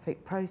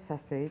photographic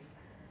processes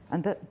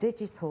and that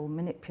digital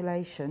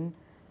manipulation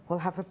will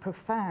have a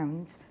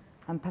profound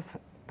and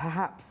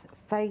perhaps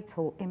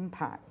fatal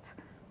impact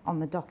on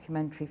the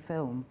documentary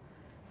film.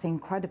 It's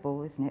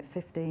incredible, isn't it,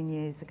 15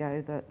 years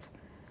ago that,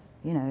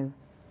 you know,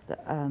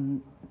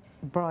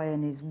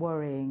 Brian is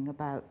worrying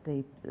about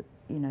the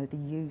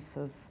use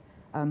of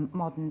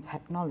modern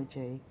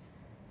technology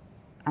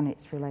and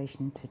its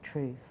relation to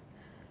truth.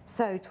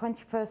 So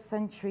 21st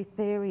century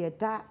theory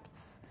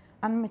adapts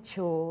and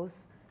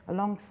matures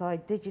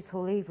alongside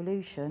digital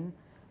evolution,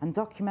 and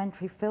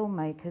documentary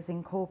filmmakers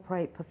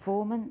incorporate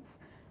performance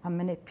and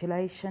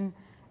manipulation,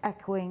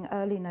 echoing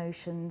early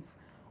notions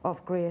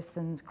of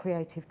Grierson's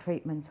creative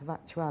treatment of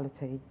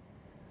actuality.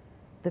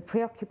 The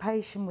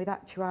preoccupation with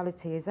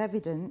actuality as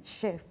evidence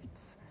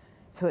shifts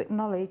to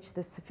acknowledge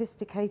the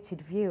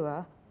sophisticated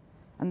viewer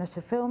and that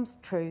a film's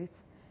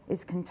truth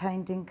is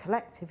contained in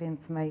collective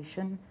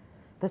information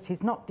that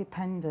is not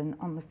dependent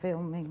on the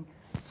filming,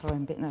 sorry,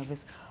 I'm a bit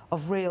nervous,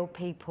 of real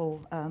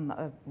people,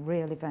 of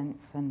real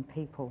events and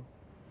people.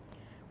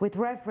 With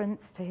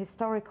reverence to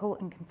historical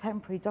and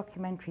contemporary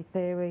documentary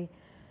theory,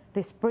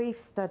 this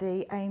brief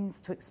study aims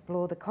to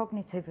explore the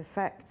cognitive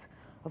effect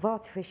of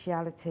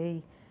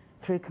artificiality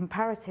through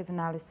comparative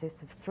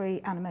analysis of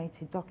 3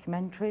 animated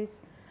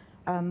documentaries.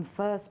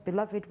 First,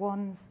 Beloved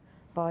Ones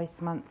by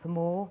Samantha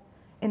Moore,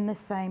 In the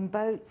Same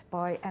Boat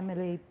by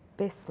Emily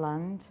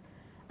Bisland,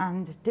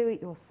 and Do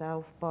It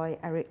Yourself by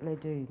Eric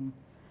Ledoux.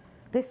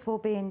 This will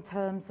be in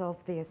terms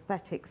of the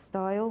aesthetic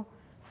style,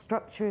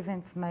 structure of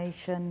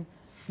information,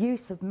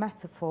 use of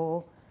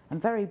metaphor,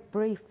 and very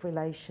brief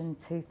relation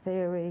to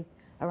theory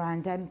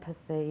around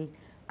empathy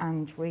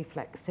and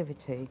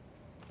reflexivity.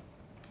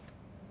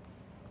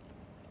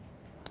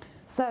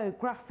 So,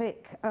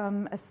 graphic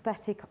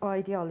aesthetic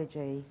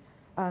ideology.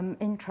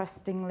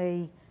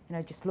 Interestingly,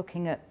 just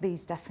looking at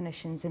these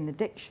definitions in the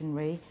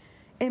dictionary,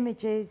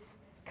 images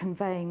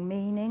conveying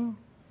meaning,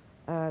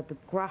 the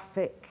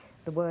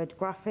word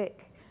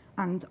graphic,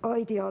 and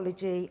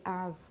ideology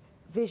as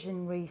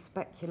visionary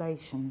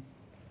speculation.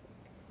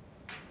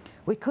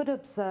 We could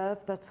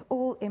observe that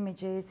all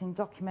images in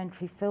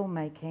documentary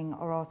filmmaking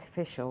are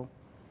artificial.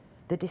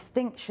 The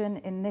distinction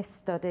in this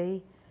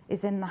study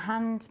is in the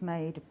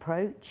handmade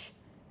approach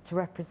to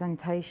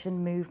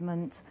representation,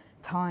 movement,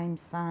 time,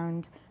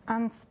 sound,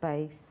 and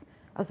space,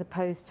 as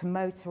opposed to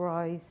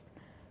motorized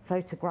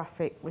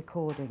photographic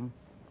recording.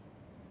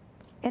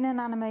 In an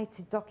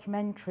animated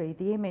documentary,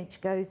 the image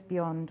goes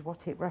beyond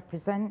what it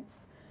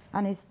represents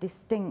and is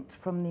distinct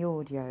from the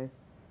audio.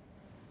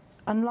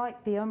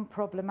 Unlike the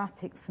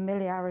unproblematic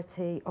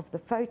familiarity of the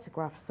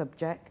photograph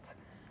subject,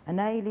 an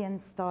alien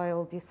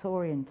style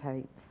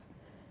disorientates.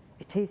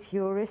 It is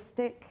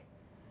heuristic,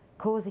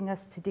 causing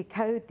us to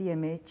decode the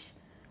image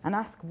and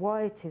ask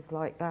why it is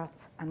like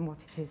that and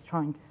what it is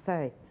trying to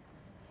say.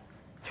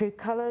 Through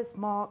colours,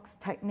 marks,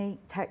 technique,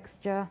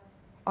 texture,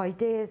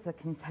 ideas are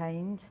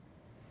contained,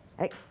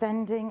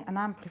 extending and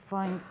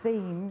amplifying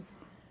themes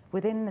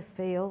within the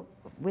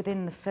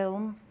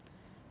film.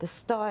 The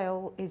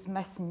style is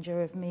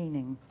messenger of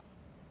meaning.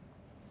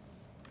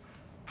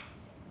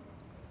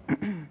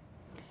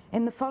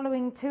 In the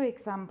following 2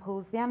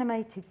 examples, the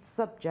animated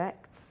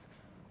subjects,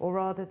 or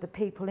rather the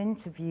people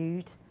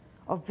interviewed,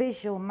 are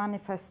visual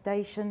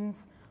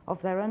manifestations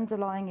of their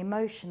underlying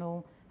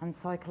emotional and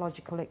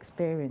psychological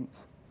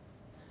experience.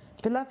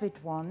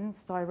 Beloved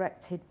Ones,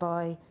 directed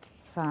by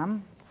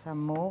Sam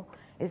Moore,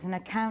 is an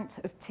account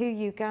of 2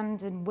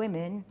 Ugandan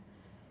women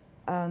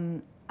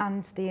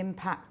and the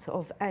impact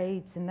of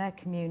AIDS in their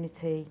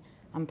community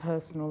and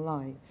personal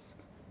lives.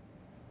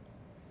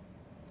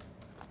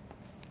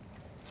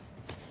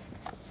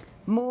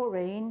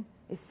 Maureen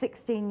is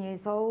 16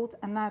 years old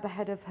and now the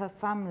head of her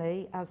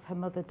family as her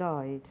mother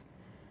died.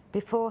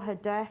 Before her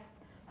death,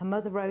 her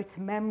mother wrote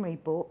a memory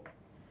book.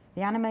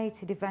 The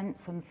animated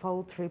events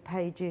unfold through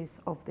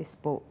pages of this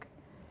book.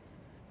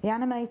 The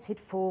animated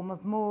form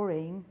of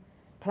Maureen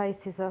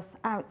places us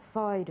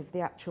outside of the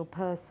actual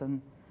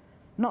person.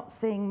 Not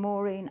seeing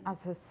Maureen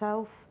as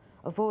herself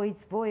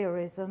avoids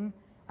voyeurism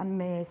and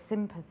mere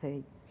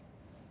sympathy.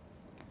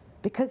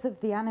 Because of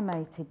the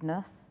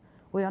animatedness,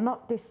 we are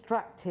not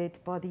distracted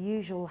by the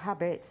usual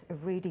habit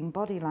of reading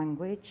body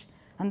language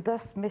and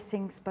thus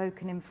missing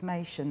spoken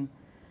information.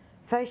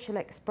 Facial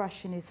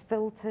expression is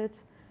filtered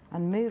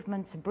and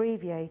movement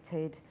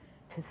abbreviated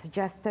to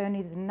suggest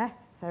only the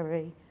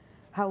necessary,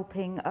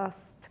 helping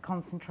us to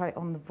concentrate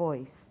on the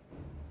voice.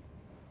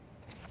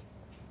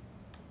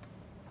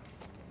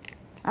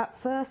 At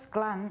first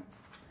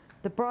glance,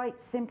 the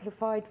bright,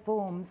 simplified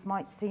forms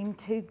might seem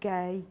too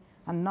gay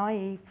and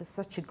naive for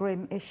such a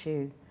grim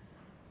issue.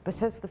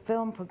 But as the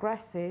film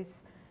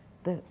progresses,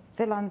 the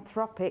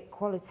philanthropic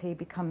quality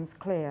becomes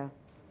clear.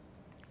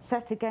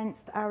 Set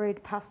against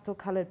arid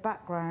pastel-coloured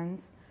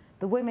backgrounds,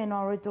 the women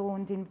are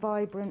adorned in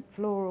vibrant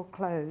floral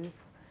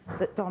clothes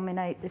that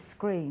dominate the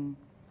screen.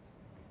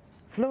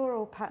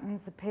 Floral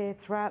patterns appear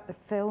throughout the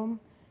film,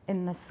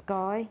 in the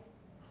sky,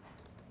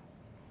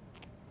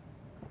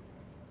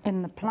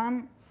 in the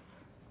plants.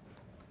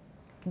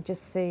 You can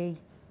just see,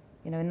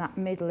 in that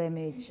middle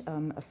image,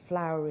 a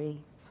flowery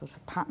sort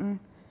of pattern.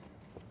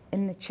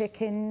 In the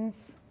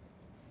chickens,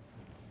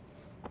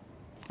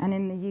 and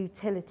in the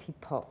utility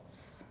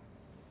pots.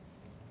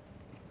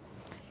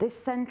 This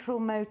central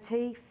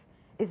motif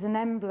is an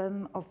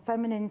emblem of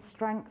feminine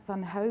strength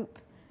and hope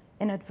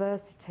in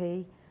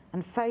adversity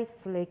and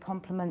faithfully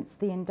complements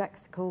the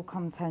indexical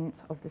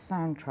content of the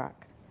soundtrack.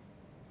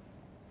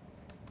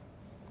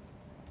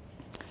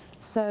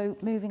 So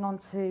moving on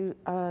to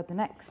the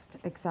next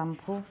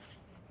example,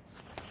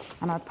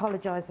 and I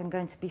apologise, I'm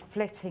going to be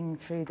flitting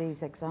through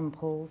these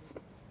examples.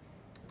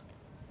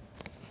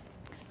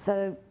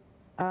 So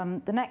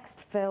the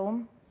next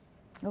film,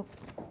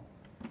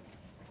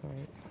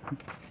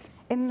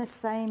 In the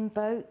Same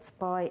Boat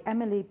by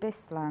Emily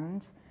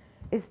Bisland,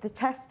 is the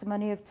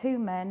testimony of 2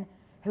 men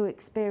who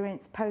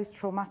experience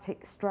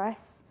post-traumatic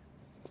stress.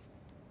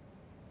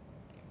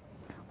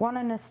 One,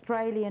 an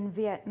Australian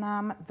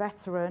Vietnam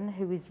veteran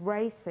who is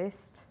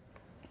racist,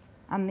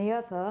 and the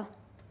other,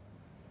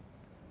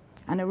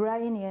 an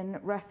Iranian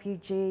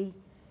refugee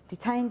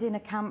detained in a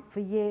camp for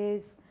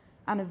years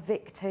and a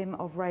victim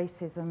of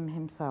racism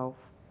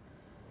himself.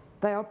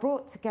 They are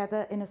brought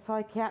together in a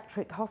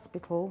psychiatric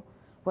hospital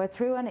where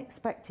through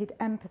unexpected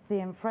empathy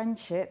and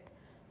friendship,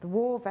 the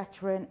war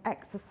veteran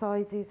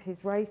exercises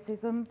his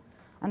racism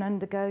and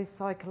undergoes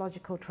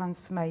psychological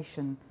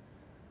transformation.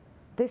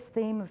 This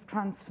theme of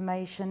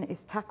transformation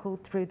is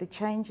tackled through the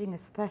changing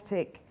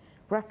aesthetic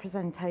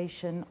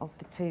representation of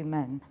the two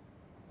men.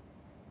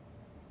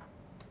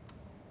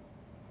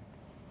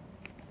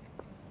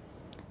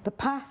 The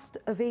past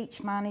of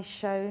each man is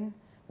shown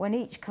when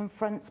each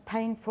confronts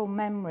painful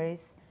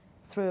memories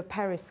through a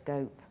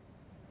periscope.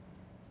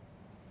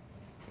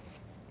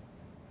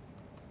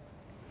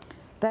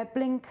 Their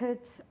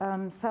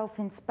blinkered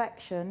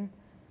self-inspection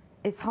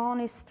is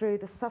harnessed through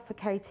the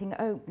suffocating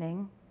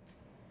opening.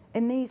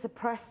 In these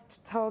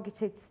oppressed,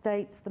 targeted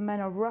states, the men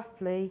are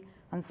roughly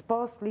and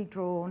sparsely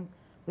drawn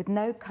with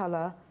no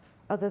colour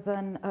other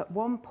than at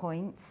one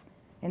point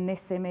in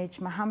this image,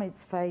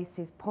 Mohammed's face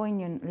is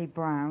poignantly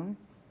brown.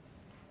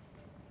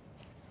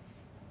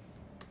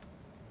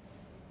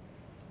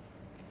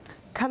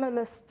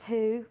 Colourless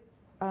too,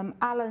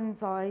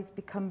 Alan's eyes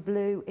become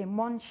blue in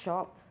one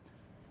shot,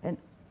 and,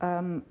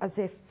 as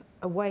if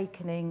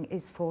awakening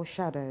is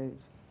foreshadowed.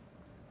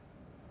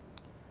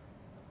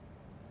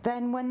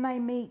 Then when they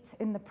meet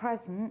in the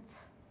present,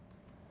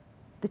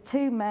 the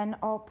two men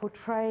are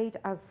portrayed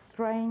as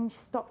strange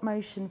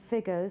stop-motion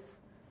figures,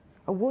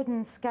 a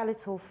wooden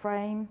skeletal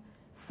frame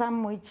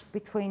sandwiched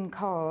between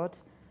card,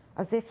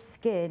 as if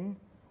skin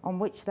on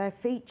which their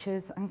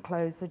features and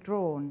clothes are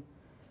drawn.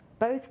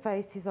 Both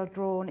faces are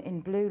drawn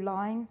in blue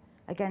line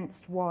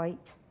against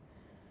white,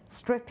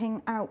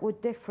 stripping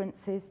outward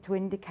differences to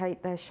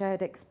indicate their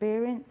shared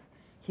experience,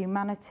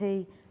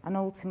 humanity, and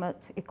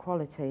ultimate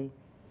equality.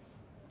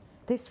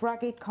 This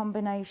ragged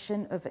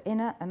combination of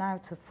inner and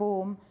outer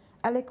form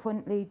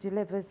eloquently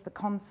delivers the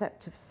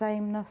concept of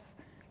sameness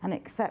and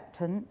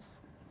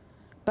acceptance.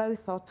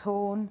 Both are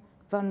torn,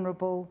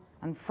 vulnerable,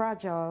 and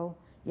fragile,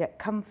 yet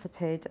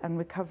comforted and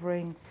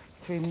recovering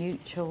through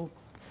mutual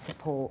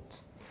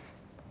support.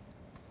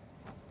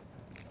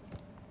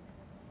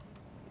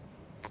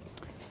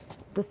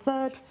 The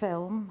third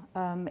film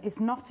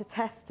is not a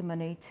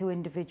testimony to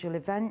individual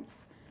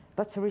events,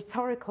 but a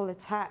rhetorical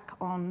attack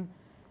on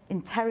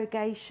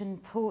interrogation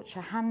torture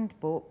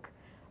handbook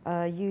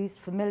used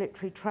for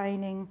military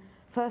training,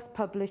 first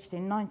published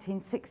in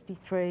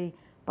 1963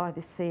 by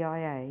the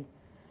CIA.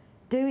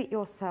 Do It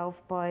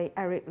Yourself by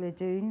Eric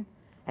Ledune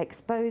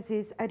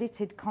exposes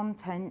edited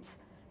content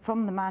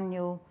from the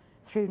manual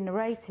through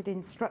narrated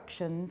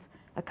instructions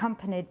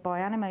accompanied by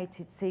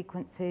animated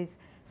sequences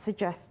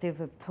suggestive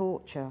of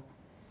torture.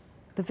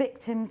 The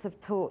victims of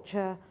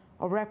torture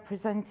are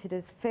represented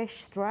as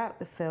fish throughout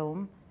the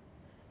film.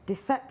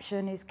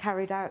 Deception is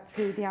carried out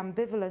through the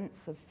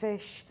ambivalence of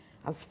fish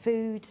as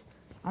food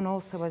and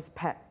also as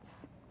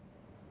pets.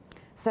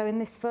 So in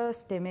this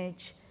first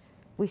image,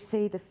 we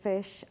see the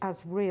fish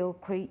as real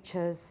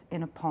creatures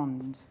in a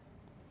pond.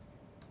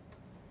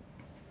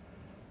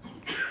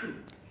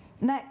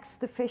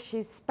 Next, the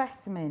fish's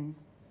specimen,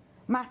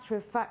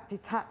 matter-of-fact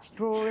detached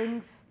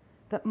drawings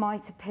that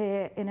might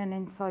appear in an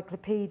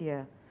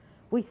encyclopedia.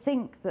 We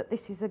think that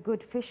this is a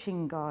good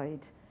fishing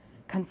guide,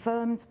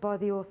 confirmed by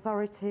the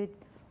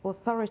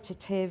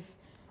authoritative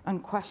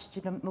and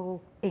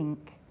questionable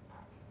ink.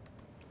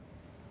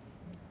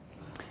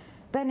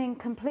 Then in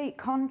complete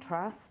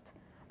contrast,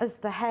 as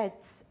the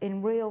heads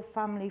in real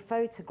family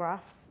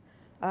photographs,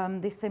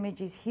 this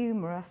image is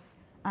humorous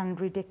and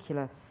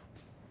ridiculous.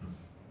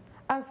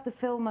 As the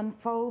film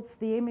unfolds,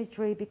 the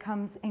imagery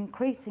becomes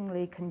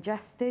increasingly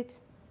congested,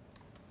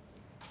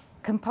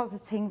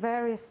 compositing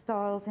various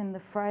styles in the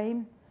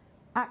frame,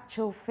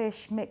 actual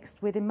fish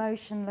mixed with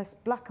emotionless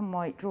black and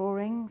white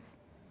drawings.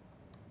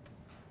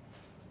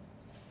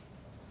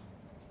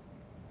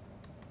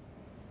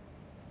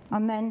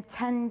 And then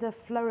tender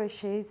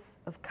flourishes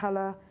of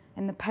colour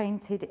in the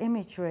painted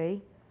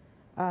imagery.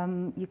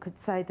 You could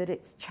say that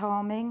it's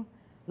charming,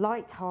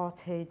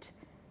 light-hearted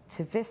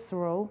to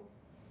visceral.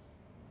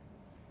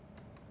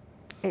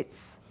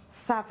 It's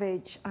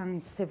savage and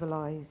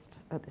civilised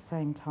at the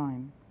same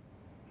time.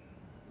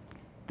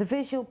 The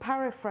visual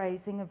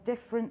paraphrasing of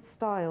different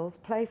styles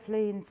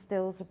playfully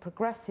instills a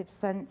progressive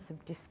sense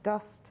of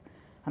disgust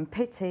and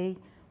pity,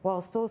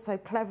 whilst also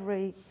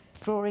cleverly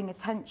drawing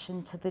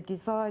attention to the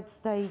desired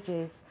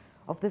stages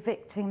of the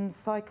victim's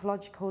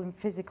psychological and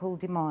physical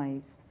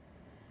demise.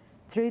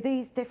 Through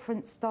these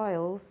different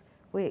styles,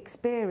 we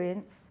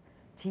experience,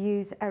 to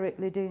use Eric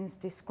Ledune's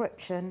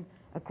description,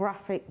 a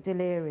graphic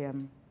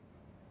delirium.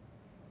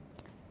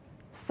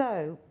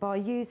 So, by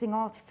using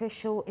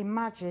artificial,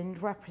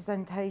 imagined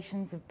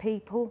representations of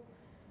people,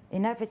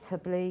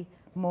 inevitably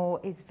more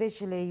is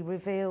visually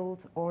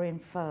revealed or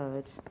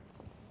inferred.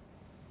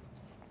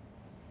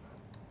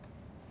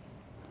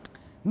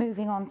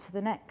 Moving on to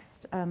the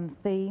next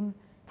theme,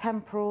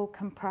 temporal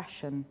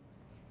compression.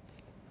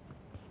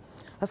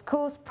 Of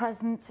course,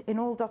 present in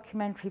all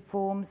documentary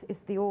forms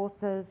is the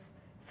author's,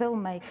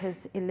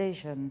 filmmaker's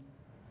elision.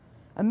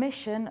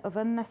 Omission of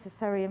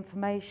unnecessary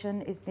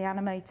information is the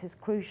animator's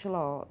crucial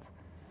art.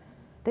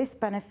 This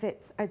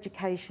benefits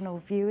educational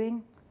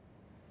viewing.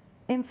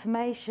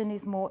 Information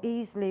is more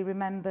easily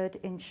remembered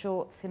in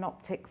short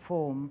synoptic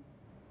form.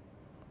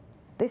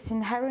 This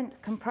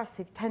inherent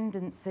compressive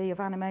tendency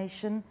of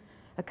animation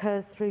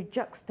occurs through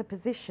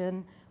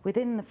juxtaposition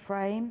within the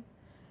frame,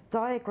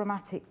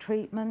 diagrammatic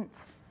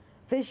treatment,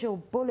 visual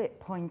bullet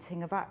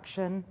pointing of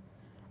action,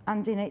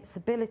 and in its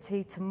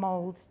ability to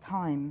mould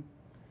time.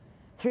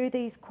 Through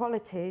these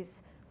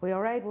qualities, we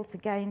are able to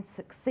gain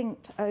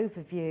succinct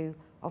overview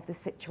of the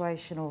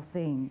situation or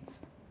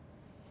themes.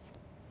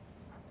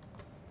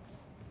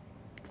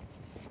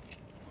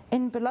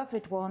 In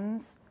Beloved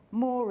Ones,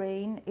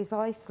 Maureen is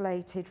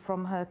isolated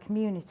from her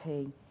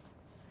community.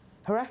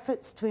 Her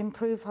efforts to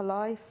improve her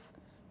life,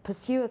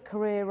 pursue a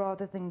career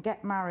rather than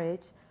get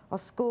married, are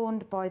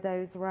scorned by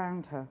those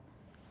around her.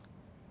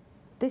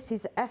 This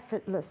is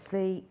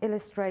effortlessly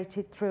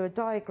illustrated through a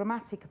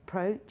diagrammatic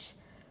approach.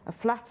 A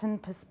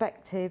flattened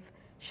perspective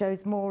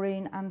shows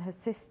Maureen and her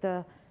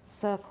sister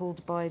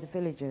circled by the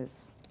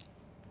villagers.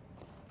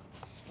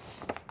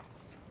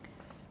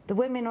 The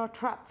women are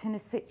trapped in a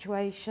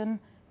situation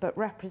but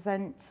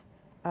represent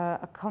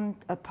a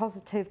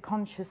positive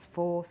conscious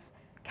force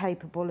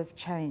capable of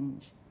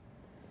change.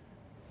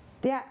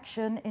 The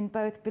action in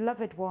both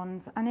Beloved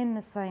Ones and In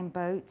the Same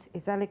Boat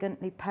is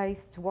elegantly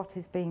paced to what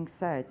is being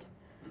said.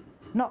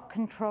 Not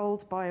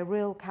controlled by a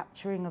real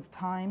capturing of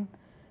time,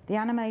 the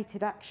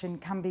animated action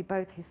can be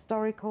both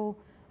historical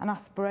and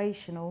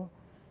aspirational,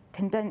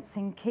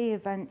 condensing key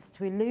events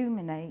to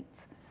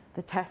illuminate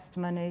the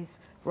testimonies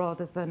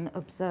rather than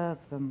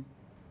observe them.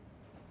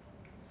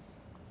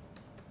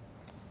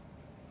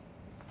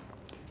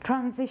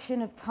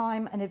 Transition of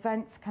time and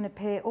events can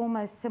appear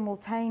almost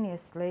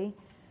simultaneously,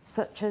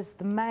 such as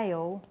the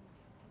male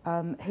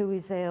who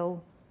is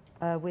ill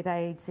with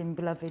AIDS in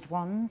Beloved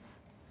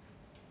Ones.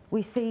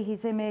 We see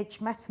his image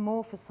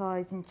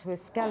metamorphosize into a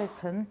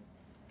skeleton.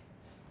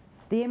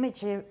 The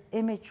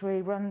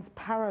imagery runs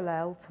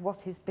parallel to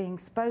what is being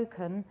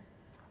spoken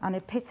and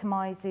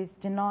epitomizes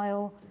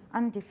denial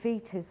and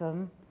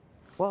defeatism,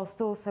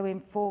 whilst also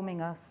informing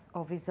us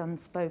of his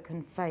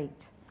unspoken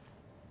fate.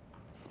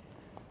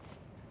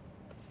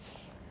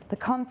 The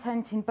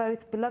content in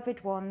both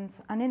Beloved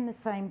Ones and In the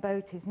Same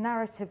Boat is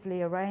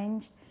narratively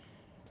arranged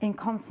in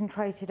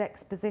concentrated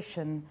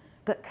exposition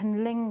that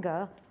can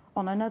linger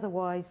on an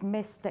otherwise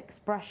missed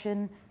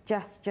expression,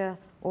 gesture,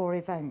 or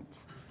event.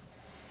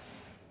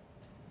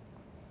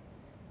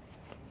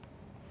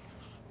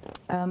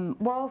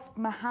 Whilst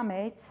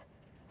Mohammed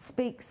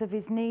speaks of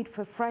his need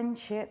for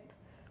friendship,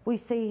 we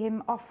see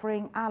him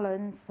offering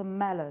Alan some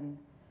melon.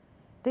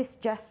 This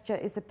gesture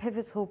is a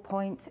pivotal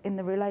point in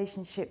the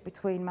relationship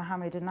between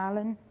Mohammed and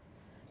Alan,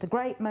 the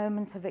great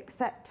moment of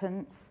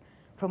acceptance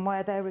from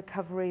where their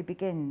recovery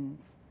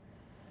begins.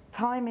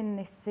 Time in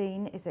this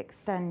scene is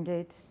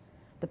extended.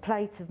 The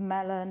plate of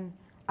melon,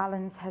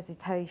 Alan's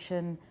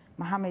hesitation,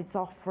 Mohammed's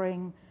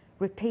offering,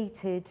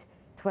 repeated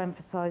to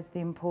emphasize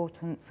the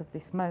importance of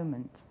this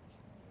moment.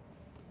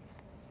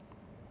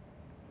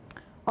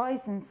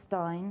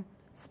 Eisenstein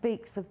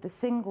speaks of the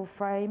single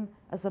frame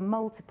as a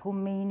multiple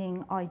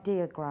meaning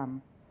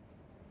ideogram.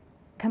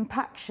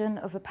 Compaction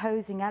of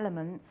opposing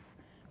elements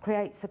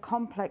creates a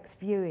complex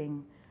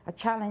viewing, a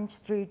challenge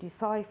through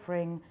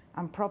deciphering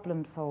and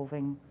problem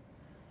solving.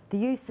 The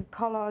use of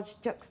collage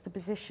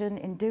juxtaposition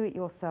in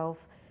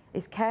do-it-yourself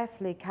is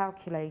carefully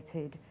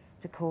calculated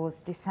to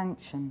cause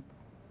dissension.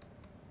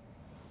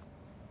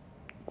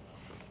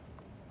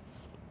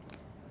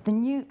 The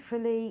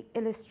neutrally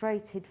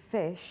illustrated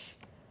fish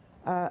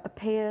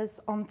appears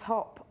on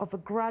top of a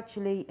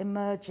gradually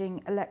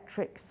emerging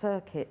electric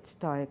circuit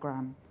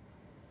diagram.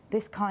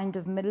 This kind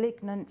of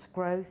malignant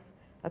growth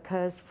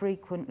occurs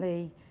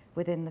frequently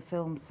within the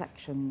film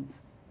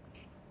sections.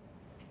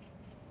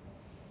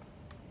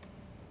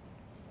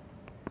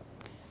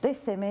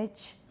 This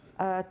image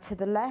to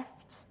the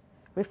left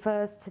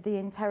refers to the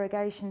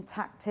interrogation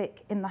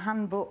tactic in the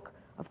handbook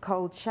of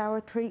cold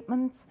shower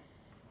treatment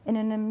in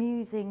an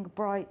amusing,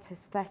 bright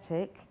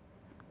aesthetic.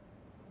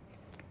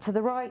 To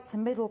the right, a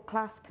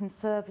middle-class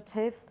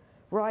conservative,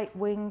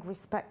 right-wing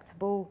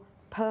respectable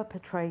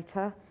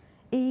perpetrator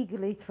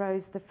eagerly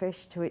throws the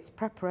fish to its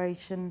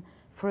preparation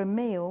for a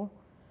meal,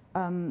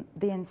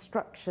 the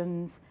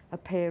instructions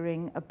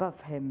appearing above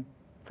him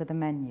for the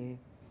menu.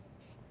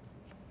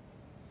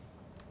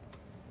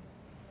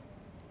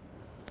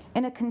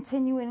 In a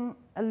continuing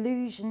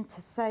allusion to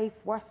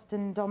safe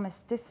Western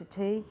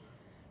domesticity,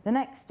 the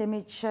next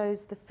image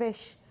shows the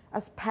fish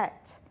as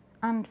pet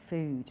and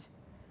food.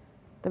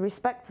 The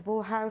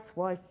respectable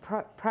housewife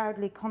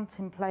proudly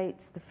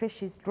contemplates the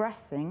fish's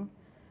dressing,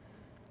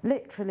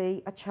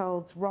 literally a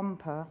child's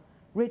romper,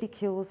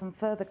 ridicules and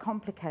further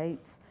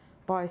complicates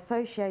by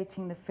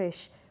associating the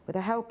fish with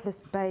a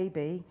helpless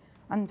baby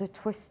under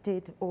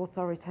twisted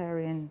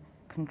authoritarian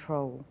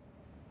control.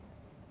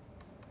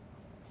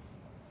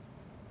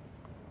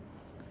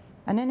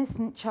 An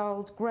innocent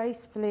child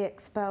gracefully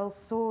expels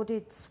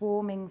sordid,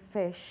 swarming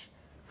fish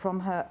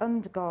from her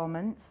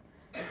undergarment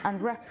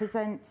and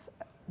represents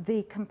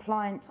the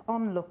compliant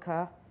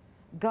onlooker,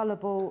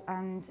 gullible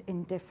and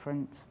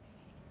indifferent.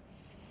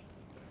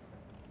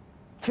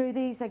 Through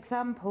these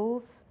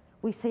examples,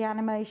 we see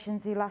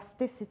animation's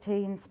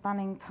elasticity in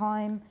spanning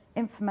time,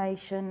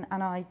 information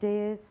and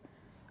ideas,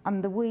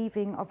 and the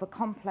weaving of a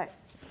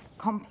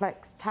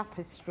complex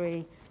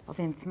tapestry of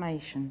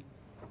information.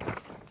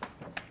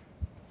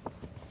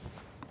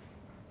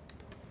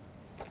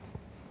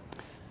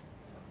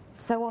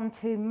 So on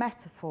to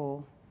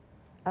metaphor.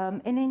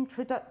 In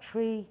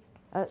Introduction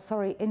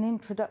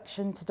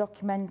to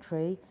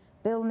Documentary,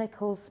 Bill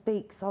Nichols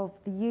speaks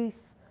of the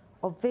use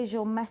of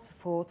visual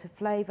metaphor to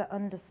flavour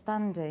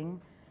understanding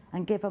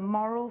and give a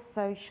moral,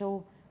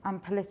 social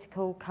and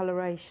political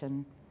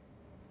coloration.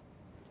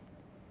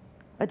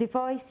 A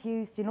device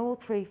used in all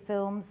three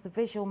films, the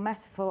visual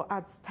metaphor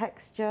adds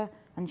texture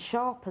and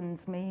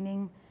sharpens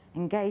meaning,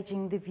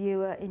 engaging the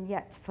viewer in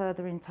yet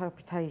further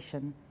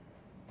interpretation.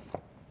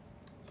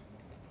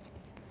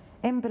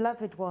 In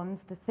Beloved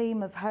Ones, the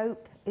theme of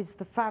hope is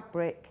the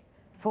fabric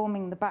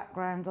forming the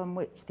background on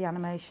which the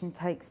animation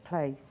takes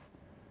place.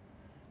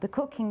 The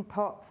cooking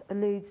pot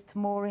alludes to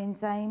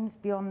Maureen's aims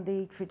beyond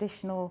the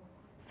traditional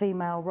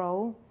female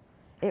role.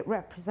 It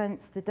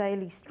represents the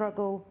daily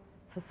struggle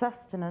for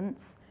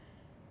sustenance,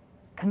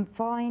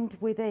 confined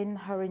within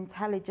her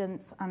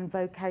intelligence and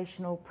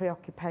vocational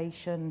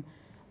preoccupation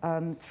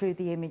through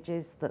the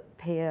images that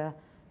appear,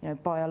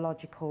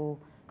 biological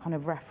kind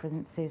of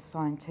references,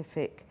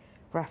 scientific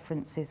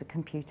references, a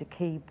computer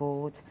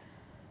keyboard.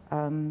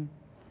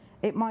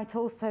 It might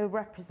also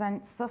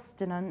represent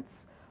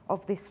sustenance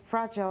of this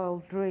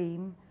fragile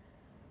dream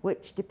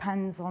which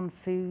depends on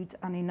food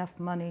and enough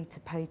money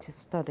to pay to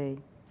study.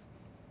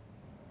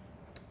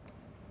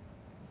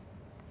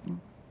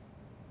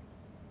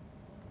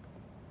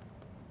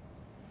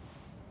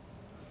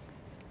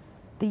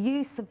 The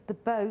use of the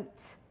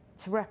boat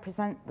to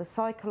represent the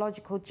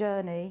psychological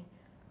journey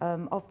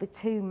of the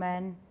two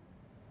men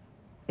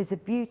is a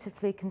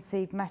beautifully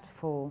conceived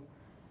metaphor.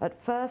 At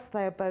first,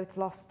 they are both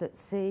lost at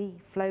sea,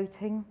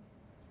 floating.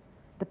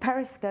 The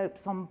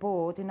periscopes on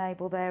board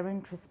enable their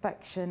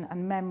introspection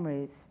and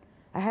memories.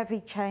 A heavy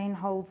chain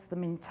holds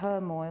them in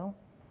turmoil.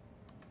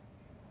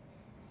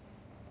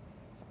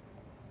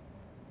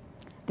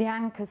 The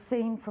anchor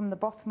seen from the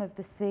bottom of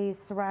the sea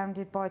is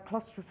surrounded by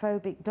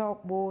claustrophobic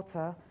dark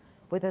water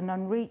with an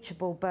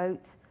unreachable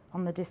boat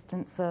on the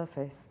distant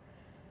surface.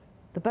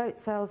 The boat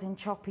sails in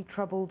choppy,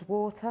 troubled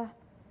water.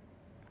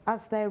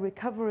 As their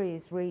recovery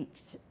is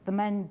reached, the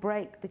men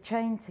break the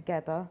chain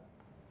together.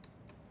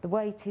 The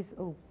weight is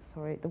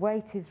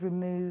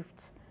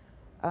removed,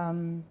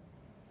 and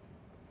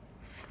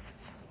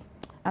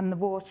the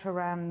water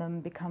around them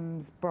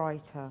becomes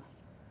brighter.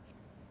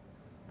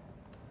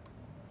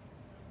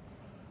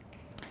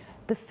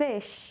 The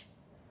fish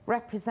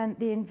represent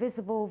the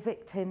invisible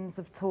victims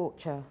of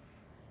torture.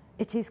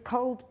 It is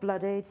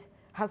cold-blooded,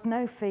 has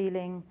no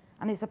feeling,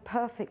 and is a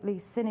perfectly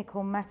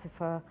cynical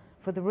metaphor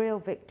for the real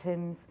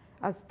victims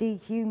as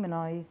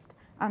dehumanized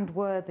and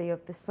worthy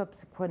of the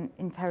subsequent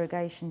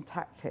interrogation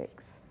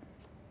tactics.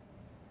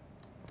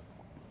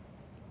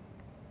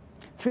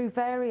 Through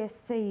various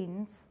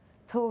scenes,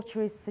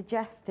 torture is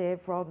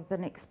suggestive rather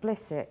than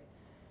explicit.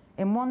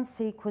 In one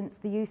sequence,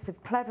 the use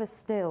of clever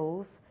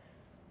stills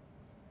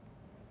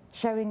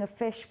showing a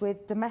fish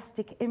with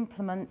domestic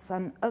implements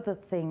and other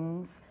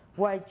things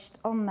wedged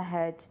on the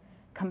head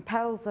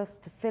compels us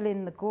to fill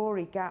in the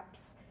gory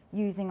gaps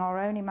using our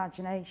own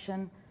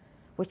imagination,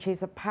 which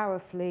is a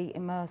powerfully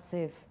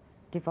immersive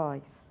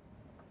device.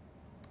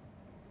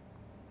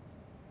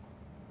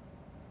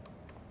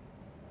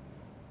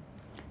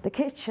 The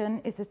kitchen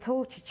is a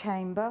torture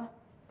chamber.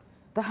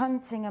 The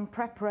hunting and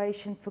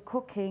preparation for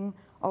cooking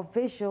are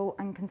visual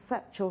and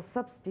conceptual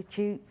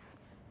substitutes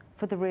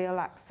for the real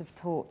acts of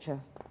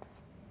torture.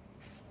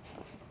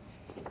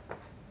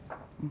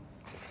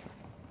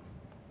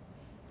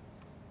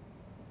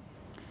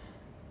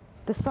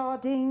 The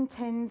sardine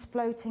tins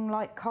floating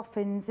like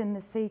coffins in the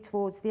sea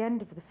towards the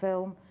end of the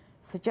film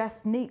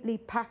suggest neatly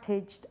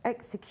packaged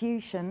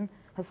execution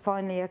has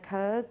finally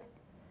occurred.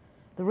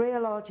 The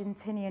real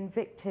Argentinian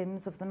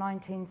victims of the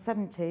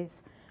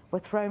 1970s were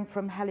thrown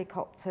from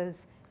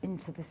helicopters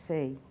into the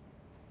sea.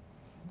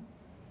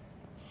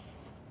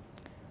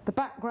 The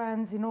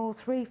backgrounds in all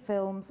three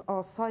films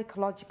are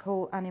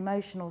psychological and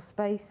emotional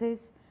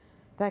spaces.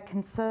 Their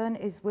concern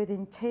is with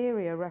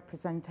interior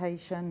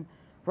representation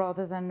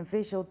rather than a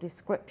visual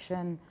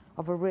description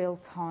of a real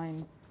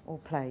time or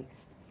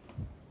place.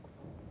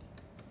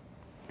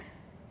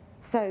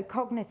 So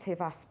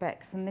cognitive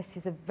aspects, and this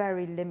is a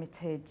very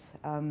limited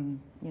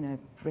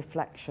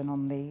reflection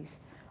on these.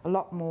 A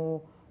lot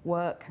more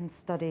work and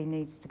study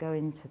needs to go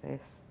into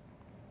this.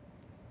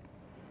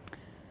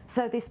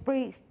 So this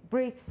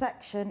brief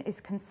section is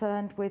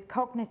concerned with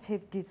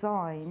cognitive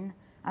design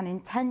and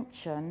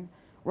intention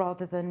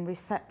rather than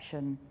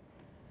reception,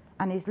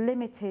 and is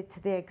limited to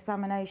the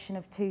examination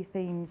of two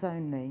themes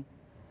only.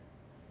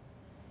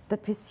 The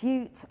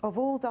pursuit of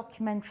all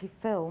documentary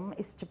film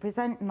is to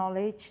present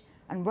knowledge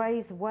and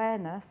raise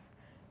awareness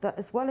that,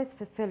 as well as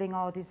fulfilling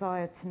our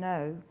desire to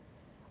know,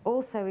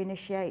 also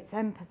initiates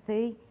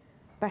empathy,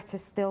 better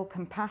still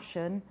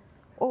compassion,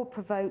 or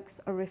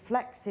provokes a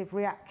reflexive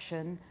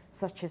reaction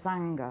such as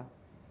anger.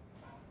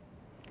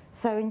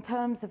 So in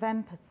terms of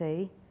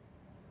empathy,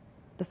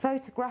 the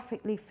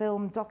photographically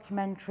filmed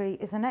documentary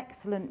is an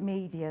excellent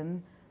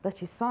medium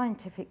that is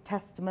scientific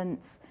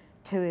testament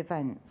to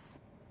events.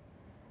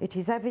 It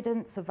is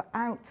evidence of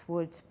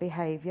outward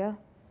behaviour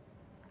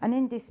and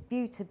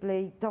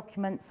indisputably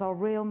documents our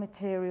real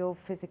material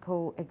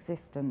physical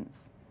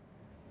existence.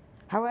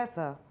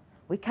 However,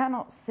 we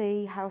cannot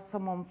see how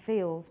someone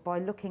feels by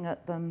looking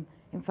at them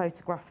in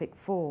photographic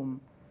form.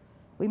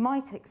 We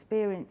might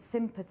experience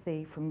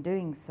sympathy from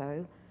doing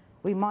so.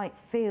 We might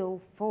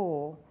feel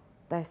for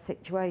their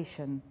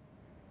situation.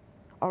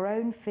 Our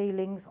own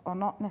feelings are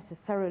not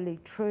necessarily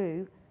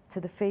true to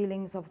the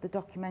feelings of the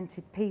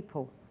documented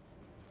people.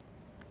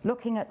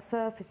 Looking at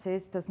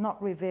surfaces does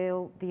not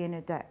reveal the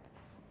inner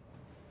depths.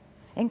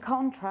 In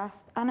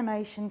contrast,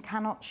 animation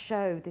cannot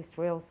show this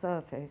real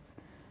surface,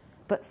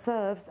 but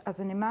serves as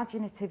an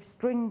imaginative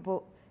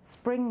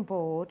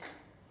springboard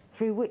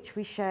through which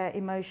we share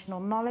emotional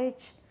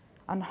knowledge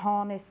and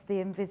harness the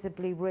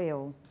invisibly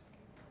real.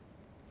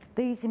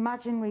 These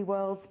imaginary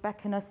worlds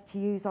beckon us to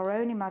use our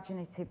own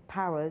imaginative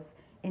powers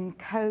in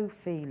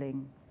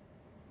co-feeling,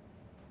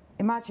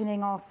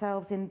 imagining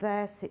ourselves in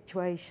their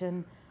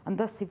situation and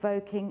thus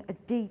evoking a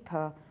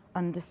deeper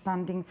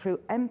understanding through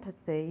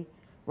empathy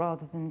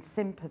rather than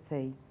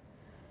sympathy.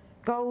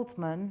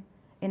 Goldman,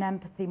 in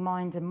Empathy,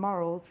 Mind and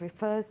Morals,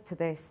 refers to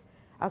this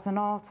as an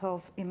art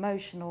of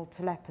emotional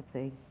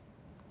telepathy.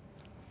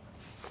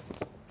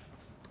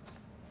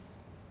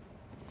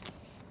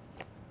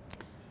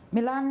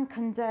 Milan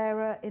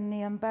Kundera, in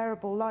The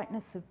Unbearable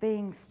Lightness of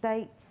Being,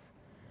 states,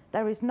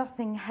 "There is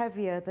nothing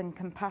heavier than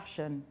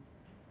compassion.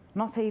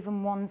 Not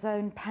even one's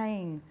own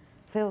pain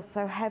feels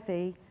so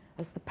heavy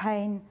as the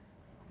pain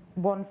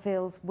one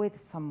feels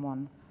with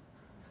someone.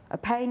 A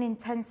pain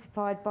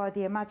intensified by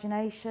the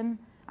imagination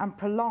and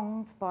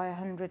prolonged by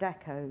 100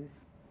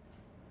 echoes."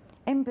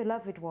 In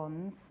Beloved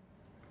Ones,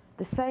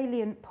 the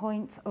salient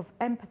point of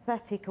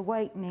empathetic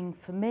awakening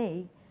for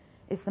me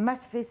is the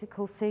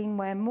metaphysical scene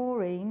where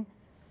Maureen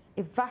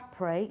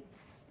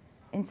evaporates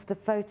into the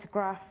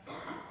photograph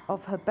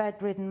of her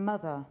bedridden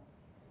mother.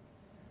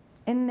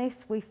 In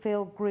this, we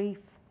feel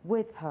grief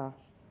with her.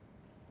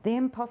 The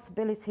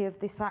impossibility of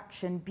this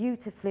action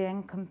beautifully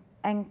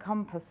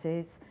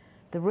encompasses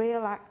the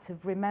real act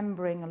of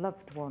remembering a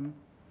loved one.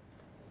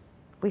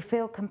 We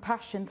feel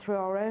compassion through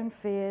our own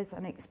fears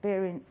and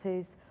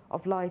experiences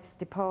of life's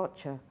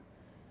departure.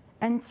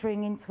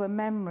 Entering into a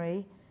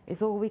memory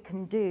is all we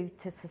can do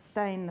to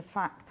sustain the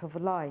fact of a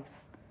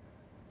life.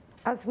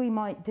 As we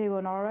might do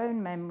on our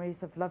own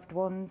memories of loved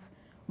ones,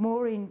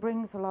 Maureen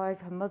brings alive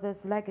her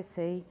mother's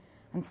legacy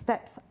and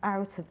steps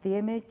out of the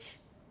image,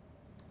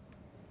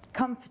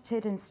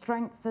 comforted and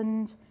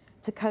strengthened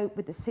to cope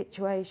with the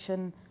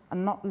situation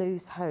and not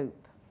lose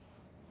hope.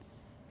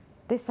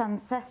 This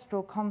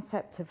ancestral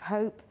concept of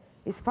hope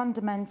is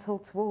fundamental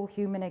to all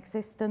human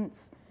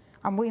existence,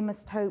 and we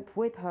must hope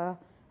with her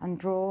and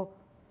draw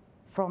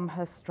from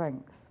her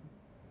strength.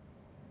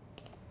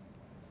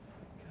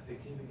 Cathy,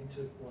 can you begin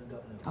to wind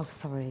up now? Oh,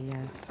 sorry,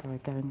 yeah, sorry,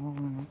 going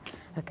on.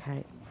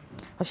 Okay.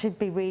 I should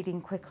be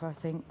reading quicker, I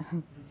think.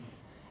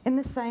 In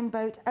the Same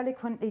Boat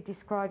eloquently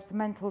describes the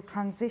mental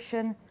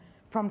transition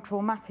from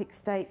traumatic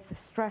states of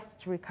stress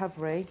to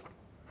recovery.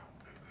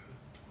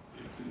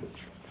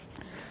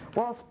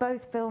 Whilst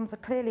both films are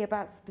clearly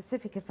about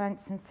specific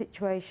events and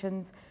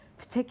situations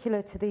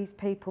particular to these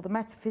people, the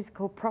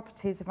metaphysical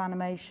properties of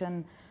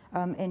animation,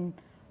 in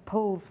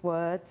Paul's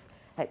words,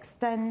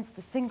 extends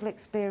the single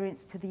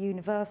experience to the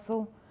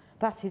universal.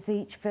 That is,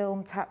 each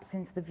film taps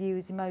into the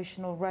viewer's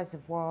emotional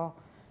reservoir,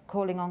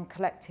 calling on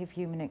collective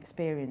human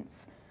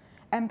experience.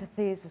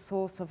 Empathy is a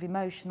source of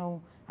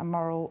emotional and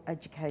moral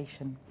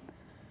education.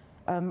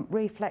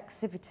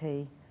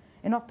 Reflexivity.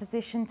 In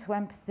opposition to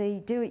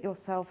empathy,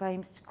 do-it-yourself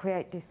aims to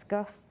create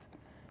disgust.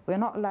 We are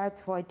not allowed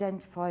to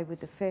identify with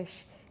the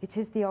fish. It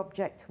is the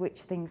object to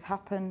which things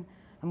happen,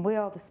 and we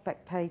are the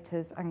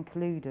spectators and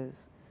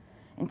colluders.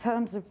 In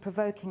terms of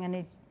provoking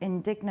an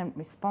indignant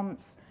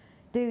response,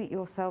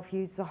 do-it-yourself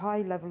uses a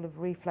high level of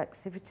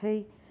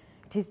reflexivity.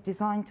 It is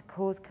designed to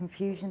cause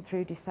confusion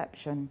through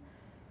deception.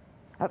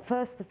 At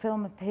first, the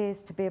film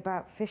appears to be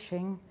about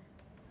fishing,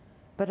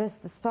 but as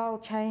the style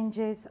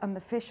changes and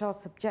the fish are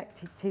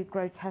subjected to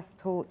grotesque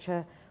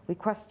torture, we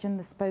question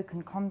the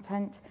spoken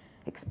content,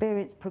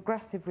 experience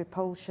progressive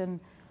repulsion,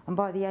 and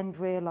by the end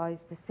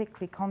realise the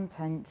sickly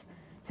content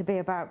to be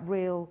about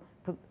real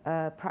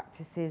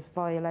practices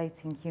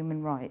violating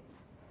human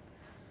rights.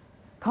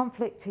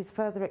 Conflict is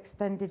further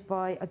extended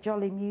by a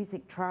jolly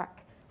music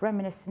track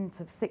reminiscent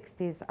of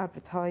 60s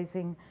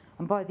advertising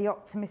and by the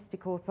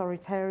optimistic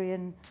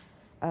authoritarian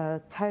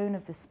tone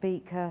of the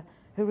speaker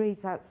who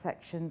reads out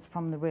sections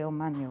from the real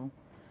manual.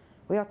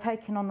 We are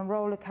taken on a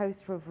roller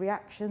coaster of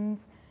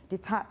reactions,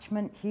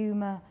 detachment,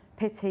 humour,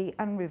 pity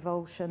and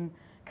revulsion,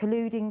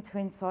 colluding to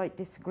incite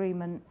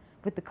disagreement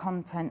with the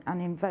content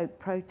and invoke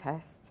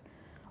protest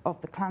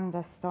of the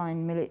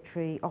clandestine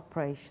military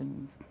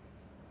operations.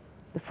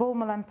 The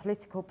formal and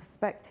political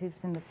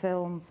perspectives in the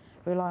film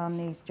rely on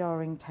these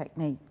jarring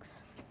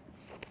techniques.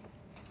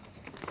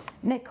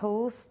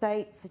 Nichols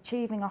states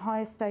achieving a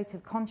higher state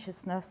of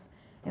consciousness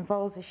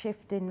involves a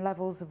shift in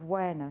levels of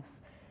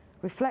awareness.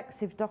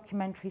 Reflexive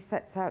documentary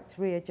sets out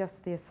to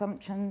readjust the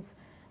assumptions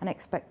and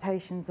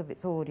expectations of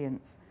its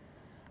audience.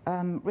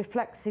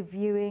 Reflexive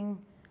viewing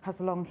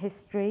has a long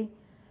history.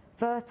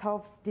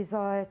 Vertov's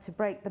desire to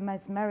break the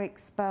mesmeric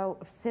spell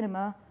of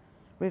cinema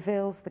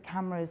reveals the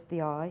camera as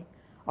the eye.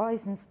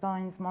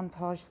 Eisenstein's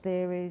montage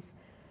theories,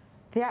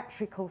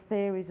 theatrical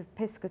theories of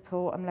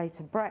Piscator and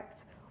later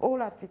Brecht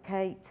all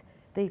advocate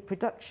the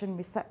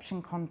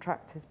production-reception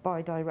contract as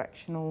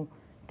bidirectional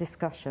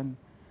discussion.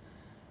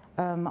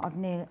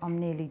 I'm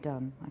nearly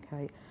done,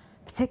 okay.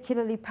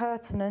 Particularly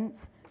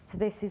pertinent to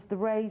this is the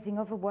raising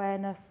of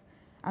awareness,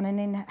 and an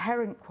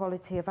inherent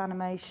quality of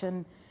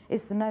animation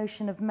is the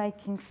notion of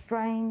making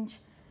strange,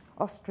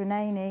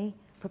 ostranany,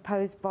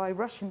 proposed by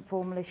Russian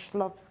formalist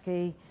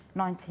Shklovsky,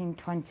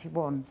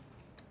 1921.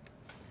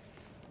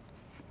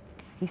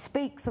 He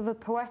speaks of a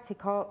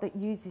poetic art that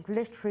uses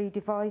literary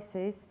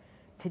devices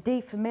to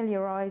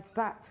defamiliarize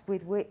that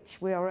with which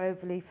we are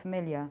overly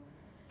familiar.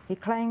 He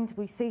claimed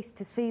we cease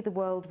to see the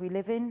world we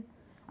live in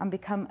and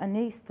become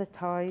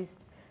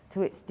anesthetized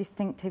to its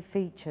distinctive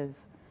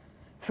features.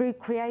 Through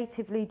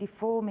creatively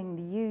deforming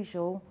the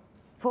usual,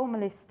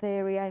 formalist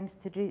theory aims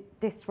to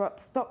disrupt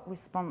stock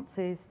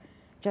responses,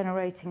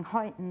 generating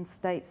heightened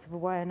states of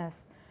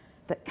awareness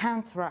that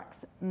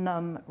counteracts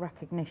numb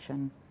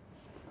recognition.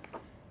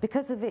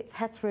 Because of its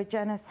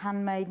heterogeneous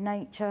handmade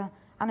nature,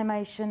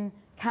 animation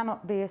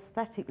cannot be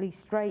aesthetically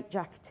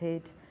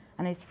straitjacketed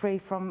and is free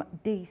from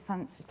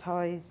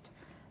desensitized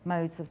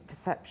modes of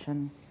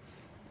perception.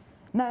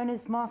 Known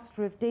as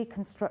master of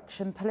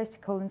deconstruction,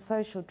 political and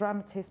social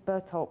dramatist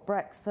Bertolt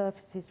Brecht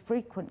surfaces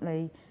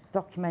frequently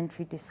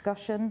documentary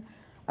discussion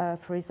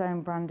for his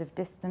own brand of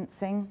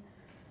distancing.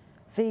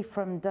 V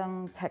from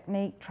Dung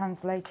technique,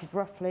 translated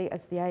roughly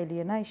as the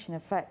alienation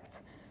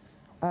effect.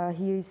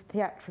 He used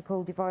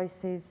theatrical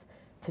devices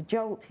to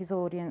jolt his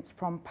audience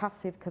from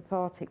passive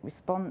cathartic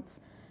response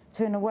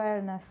to an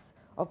awareness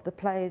of the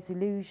player's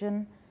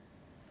illusion.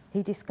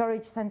 He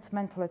discouraged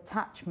sentimental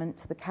attachment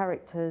to the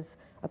characters,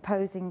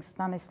 opposing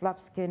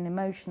Stanislavskian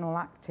emotional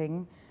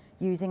acting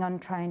using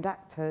untrained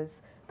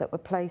actors that were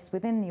placed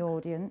within the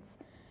audience.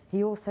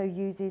 He also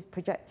uses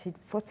projected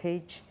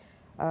footage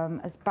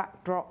as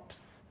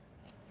backdrops.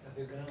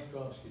 Cathy, can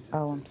I ask you to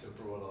Oh,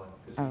 draw a line?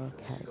 Oh,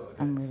 okay.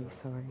 I'm really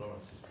sorry.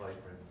 Lawrence's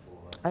paper in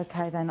before.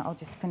 Okay, then I'll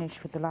just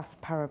finish with the last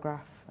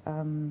paragraph.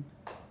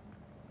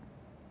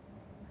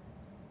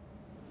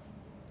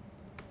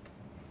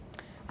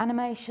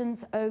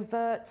 Animation's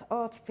overt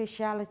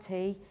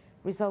artificiality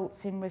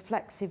results in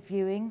reflexive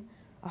viewing,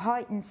 a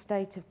heightened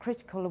state of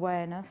critical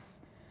awareness.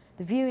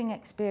 The viewing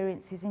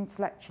experience is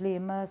intellectually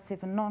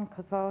immersive and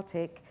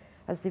non-cathartic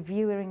as the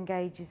viewer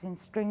engages in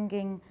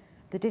stringing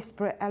the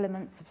disparate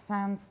elements of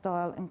sound,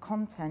 style and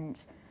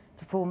content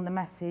to form the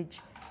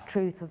message,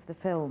 truth of the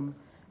film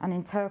and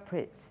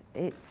interpret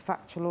its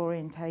factual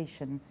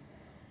orientation.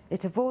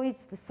 It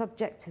avoids the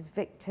subject as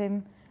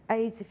victim,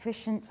 aids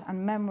efficient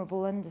and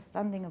memorable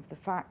understanding of the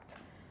fact,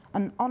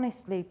 and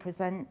honestly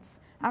presents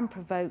and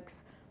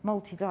provokes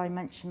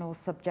multidimensional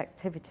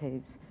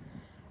subjectivities.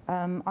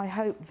 I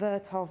hope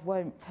Vertov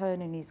won't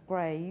turn in his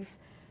grave,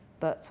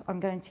 but I'm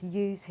going to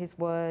use his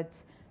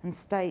words and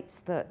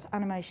states that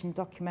animation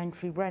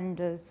documentary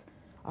renders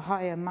a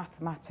higher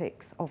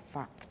mathematics of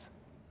fact.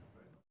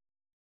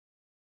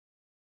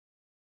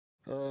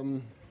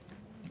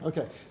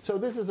 Okay, so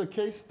this is a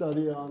case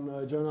study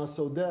on Jonas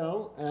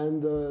Odell,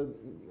 and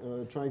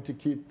trying to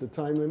keep the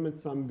time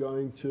limits, I'm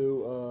going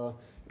to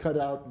cut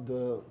out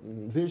the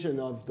vision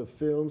of the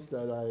films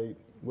that I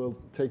will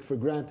take for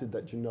granted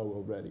that you know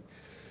already.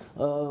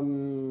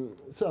 In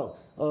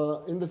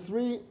the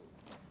three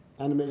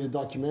animated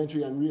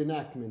documentary and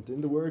reenactment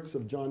in the works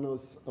of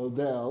Jonas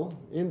Odell,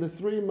 in the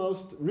three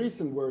most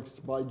recent works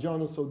by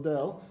Jonas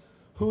Odell,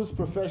 whose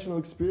professional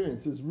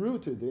experience is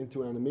rooted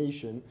into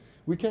animation,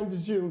 we can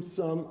desume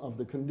some of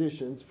the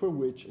conditions for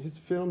which his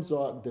films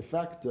are de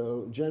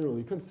facto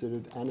generally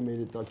considered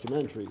animated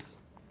documentaries.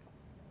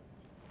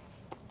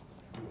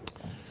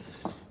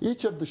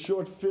 Each of the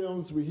short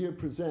films we here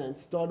present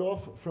start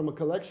off from a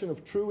collection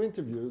of true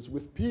interviews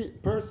with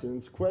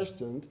persons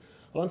questioned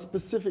on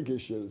specific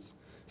issues.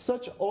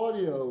 Such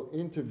audio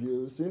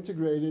interviews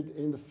integrated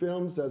in the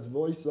films as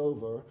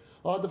voiceover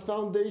are the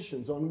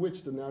foundations on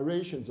which the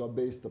narrations are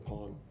based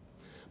upon.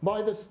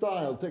 By the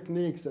style,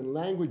 techniques, and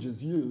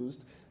languages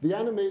used, the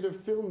animator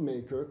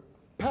filmmaker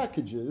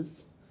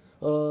packages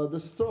the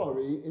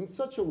story in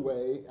such a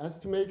way as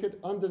to make it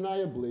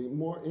undeniably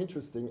more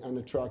interesting and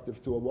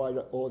attractive to a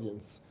wider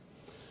audience.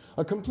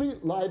 A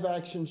complete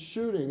live-action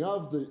shooting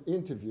of the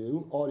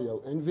interview,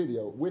 audio and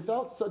video,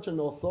 without such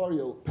an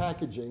authorial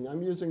packaging,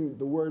 I'm using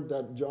the word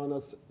that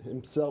Jonas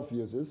himself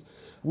uses,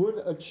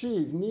 would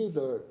achieve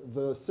neither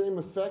the same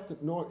effect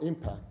nor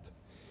impact.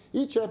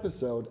 Each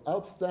episode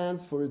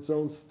outstands for its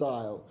own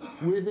style,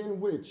 within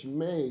which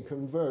may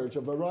converge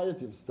a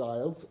variety of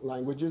styles,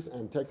 languages,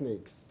 and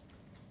techniques.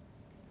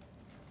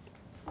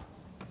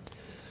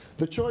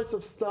 The choice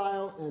of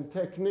style and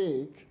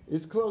technique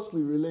is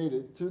closely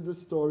related to the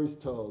stories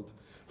told.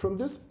 From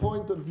this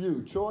point of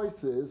view,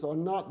 choices are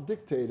not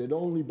dictated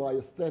only by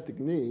aesthetic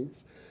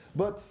needs,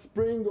 but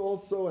spring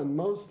also and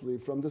mostly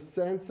from the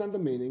sense and the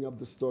meaning of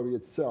the story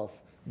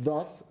itself,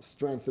 thus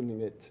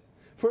strengthening it.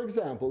 For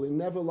example, in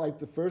Never Like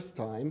the First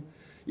Time,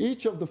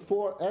 each of the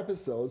 4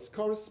 episodes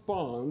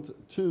correspond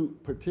to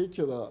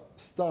particular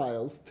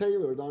styles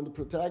tailored on the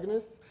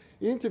protagonists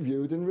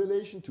interviewed in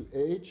relation to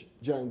age,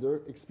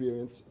 gender,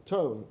 experience,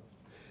 tone.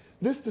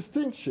 This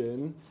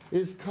distinction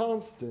is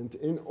constant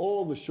in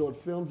all the short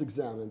films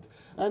examined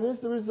and is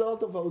the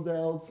result of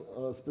Odell's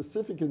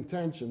specific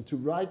intention to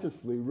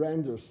righteously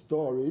render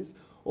stories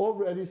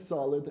already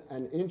solid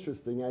and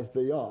interesting as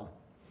they are.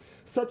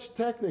 Such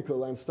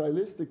technical and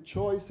stylistic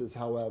choices,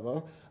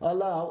 however,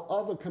 allow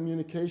other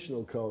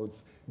communicational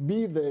codes,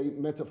 be they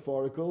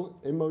metaphorical,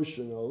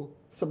 emotional,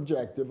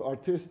 subjective,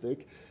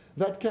 artistic,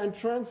 that can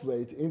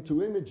translate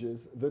into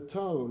images the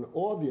tone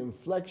or the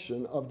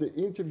inflection of the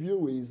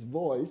interviewee's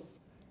voice,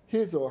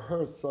 his or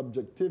her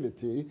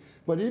subjectivity,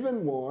 but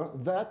even more,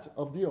 that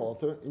of the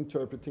author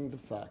interpreting the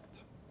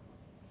fact.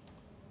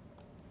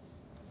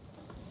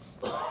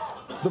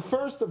 The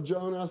first of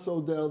Jonas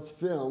Odell's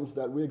films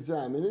that we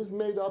examine is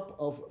made up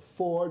of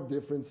 4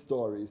 different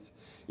stories.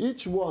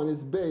 Each one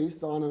is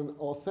based on an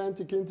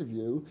authentic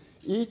interview,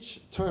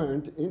 each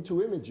turned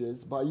into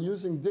images by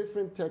using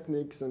different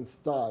techniques and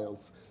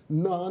styles.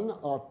 None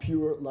are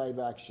pure live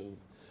action.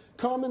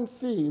 Common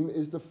theme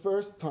is the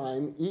first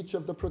time each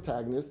of the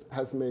protagonists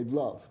has made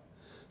love.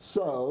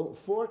 So,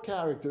 4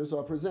 characters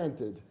are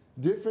presented,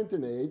 different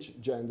in age,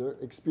 gender,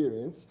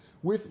 experience,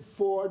 with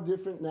 4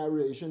 different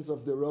narrations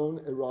of their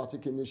own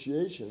erotic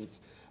initiations.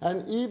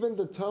 And even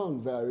the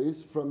tone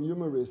varies from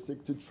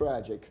humoristic to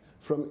tragic,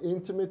 from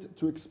intimate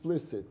to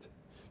explicit.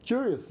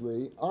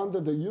 Curiously, under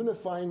the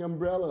unifying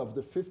umbrella of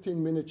the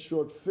 15-minute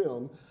short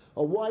film,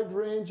 a wide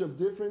range of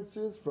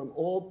differences from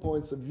all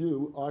points of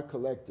view are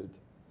collected.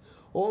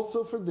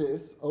 Also for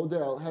this,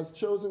 Odell has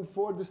chosen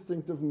 4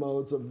 distinctive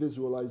modes of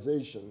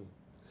visualization.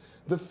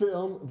 The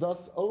film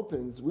thus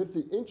opens with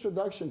the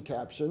introduction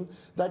caption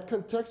that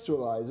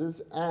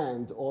contextualizes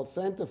and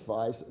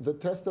authentifies the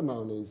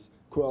testimonies.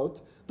 Quote,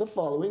 "The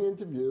following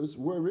interviews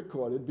were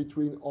recorded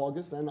between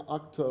August and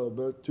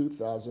October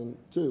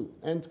 2002."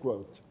 End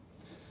quote.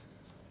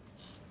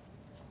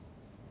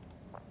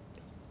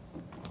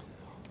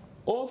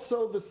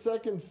 Also, the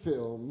second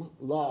film,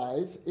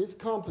 Lies, is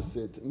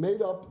composite,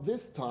 made up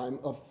this time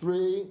of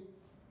 3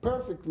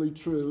 perfectly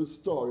true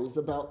stories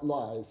about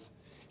lies.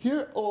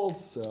 Here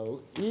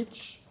also,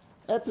 each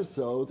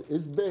episode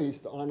is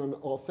based on an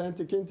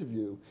authentic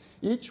interview,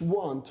 each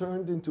one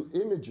turned into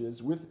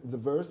images with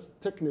diverse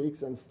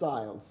techniques and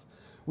styles.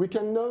 We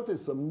can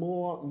notice a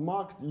more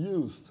marked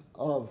use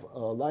of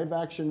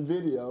live-action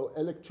video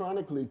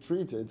electronically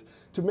treated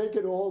to make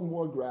it all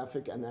more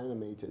graphic and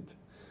animated.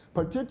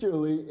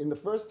 Particularly in the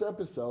first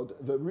episode,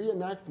 the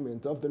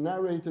reenactment of the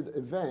narrated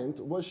event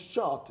was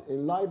shot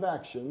in live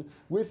action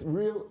with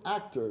real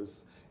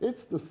actors.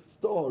 It's the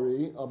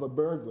story of a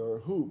burglar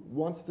who,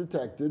 once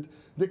detected,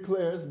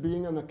 declares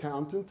being an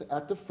accountant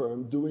at the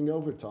firm doing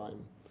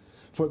overtime.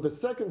 For the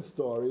second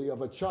story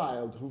of a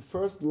child who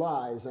first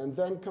lies and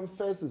then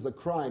confesses a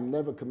crime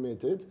never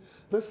committed,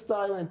 the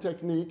style and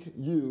technique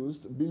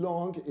used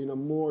belong in a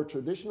more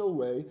traditional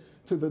way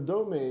to the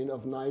domain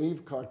of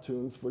naive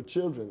cartoons for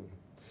children.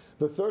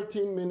 The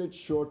 13-minute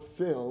short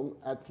film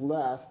at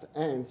last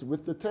ends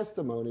with the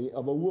testimony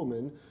of a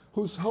woman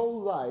whose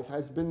whole life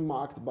has been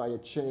marked by a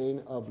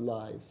chain of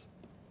lies.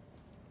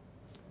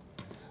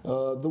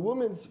 The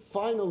woman's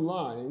final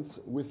lines,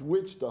 with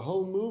which the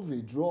whole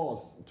movie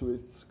draws to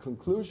its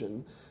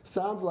conclusion,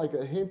 sound like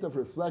a hint of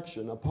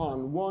reflection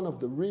upon one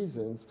of the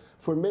reasons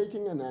for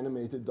making an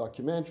animated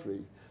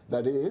documentary,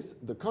 that is,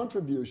 the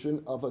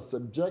contribution of a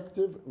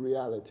subjective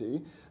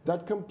reality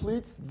that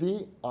completes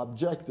the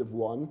objective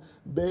one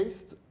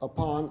based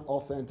upon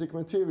authentic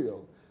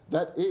material,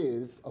 that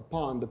is,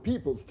 upon the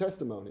people's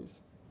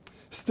testimonies.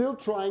 Still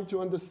trying to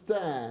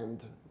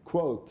understand,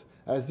 quote,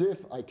 "as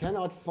if I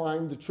cannot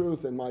find the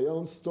truth in my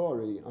own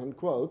story,"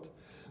 unquote,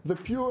 the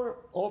pure,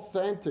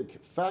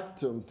 authentic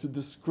factum to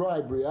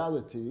describe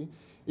reality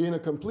in a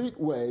complete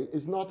way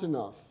is not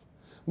enough.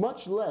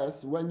 Much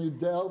less when you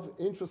delve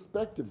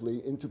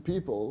introspectively into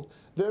people,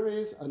 there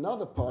is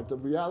another part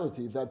of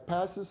reality that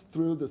passes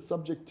through the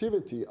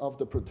subjectivity of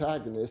the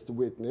protagonist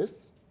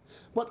witness,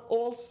 but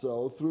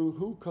also through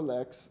who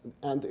collects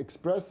and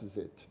expresses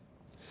it.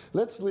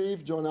 Let's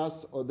leave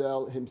Jonas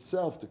Odell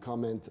himself to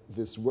comment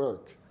this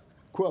work.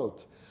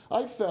 Quote,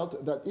 "I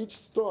felt that each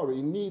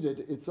story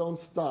needed its own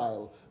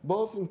style,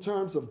 both in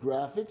terms of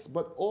graphics,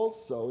 but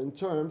also in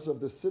terms of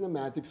the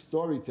cinematic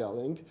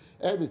storytelling,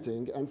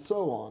 editing, and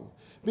so on,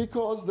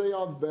 because they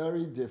are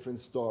very different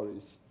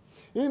stories.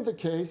 In the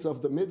case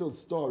of the middle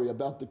story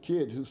about the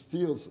kid who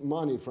steals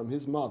money from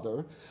his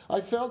mother,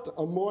 I felt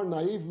a more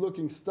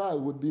naive-looking style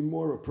would be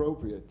more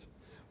appropriate.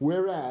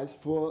 Whereas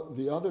for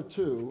the other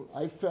two,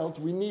 I felt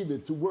we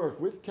needed to work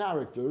with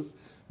characters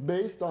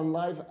based on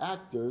live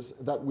actors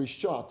that we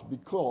shot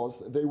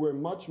because they were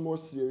much more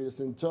serious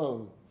in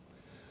tone.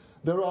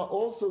 There are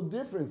also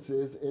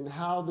differences in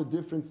how the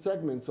different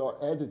segments are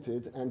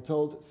edited and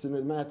told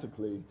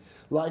cinematically,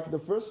 like the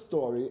first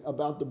story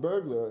about the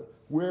burglar,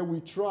 where we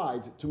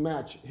tried to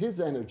match his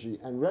energy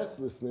and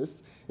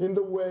restlessness in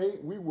the way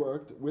we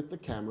worked with the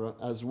camera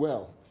as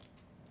well.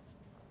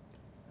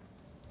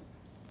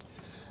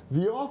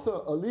 The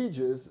author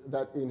alleges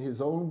that in his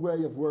own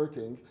way of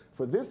working,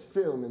 for this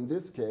film in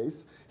this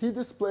case, he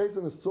displays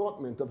an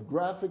assortment of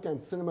graphic and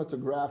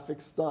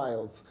cinematographic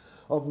styles,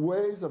 of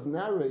ways of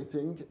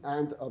narrating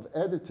and of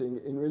editing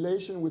in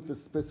relation with the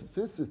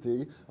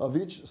specificity of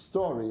each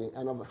story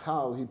and of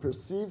how he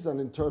perceives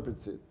and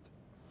interprets it.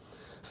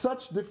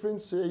 Such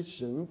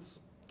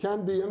differentiations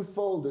can be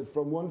unfolded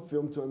from one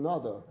film to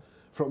another,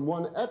 from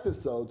one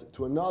episode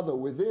to another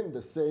within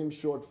the same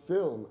short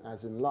film,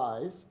 as in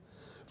Lies,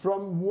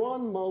 from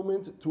one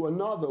moment to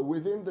another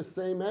within the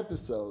same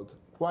episode,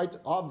 quite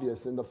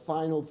obvious in the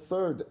final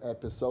third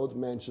episode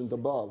mentioned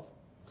above.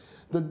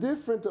 The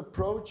different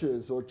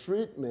approaches or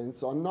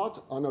treatments are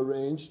not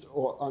unarranged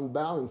or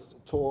unbalanced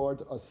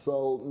toward a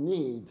sole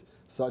need,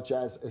 such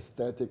as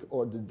aesthetic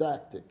or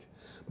didactic,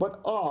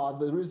 but are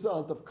the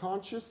result of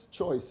conscious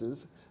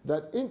choices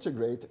that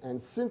integrate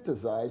and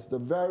synthesize the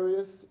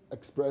various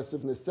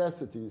expressive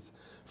necessities,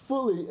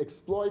 fully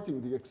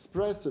exploiting the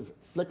expressive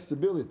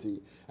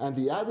flexibility and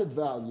the added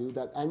value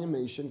that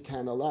animation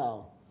can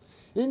allow.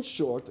 In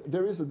short,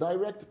 there is a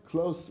direct,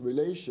 close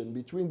relation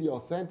between the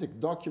authentic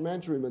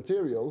documentary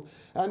material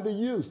and the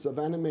use of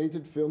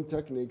animated film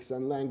techniques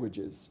and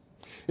languages.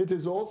 It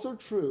is also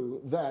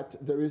true that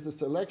there is a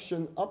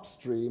selection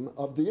upstream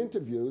of the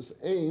interviews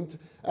aimed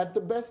at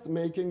the best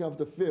making of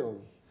the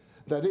film.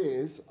 That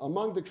is,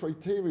 among the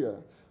criteria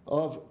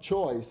of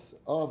choice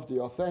of the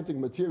authentic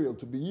material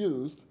to be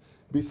used,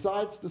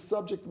 besides the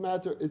subject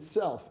matter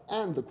itself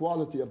and the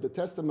quality of the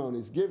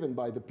testimonies given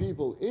by the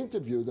people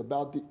interviewed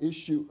about the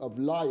issue of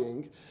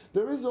lying,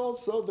 there is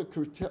also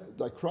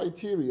the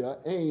criteria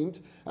aimed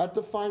at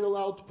the final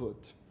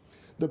output.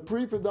 The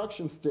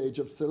pre-production stage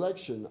of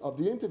selection of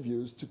the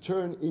interviews to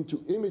turn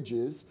into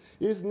images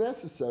is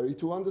necessary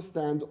to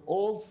understand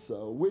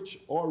also which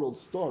oral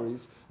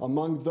stories,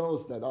 among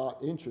those that are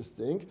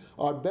interesting,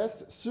 are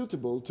best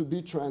suitable to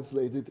be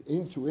translated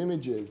into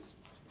images.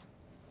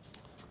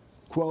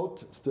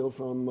 Quote, still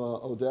from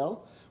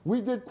Odell,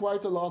 "We did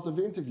quite a lot of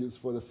interviews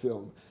for the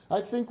film. I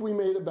think we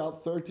made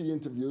about 30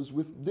 interviews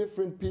with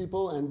different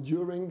people, and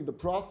during the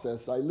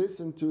process I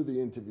listened to the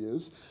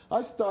interviews.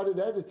 I started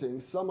editing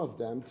some of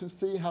them to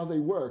see how they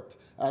worked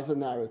as a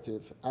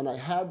narrative, and I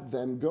had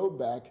them go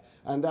back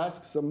and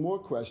ask some more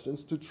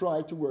questions to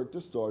try to work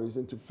the stories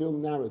into film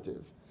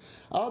narrative.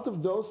 Out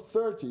of those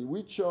 30,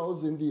 we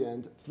chose in the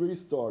end 3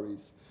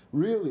 stories.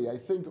 Really, I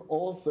think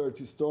all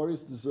 30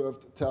 stories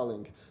deserved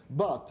telling,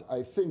 but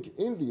I think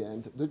in the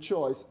end the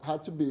choice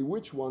had to be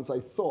which ones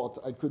I thought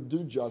I could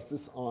do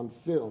justice on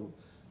film."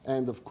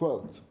 End of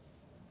quote.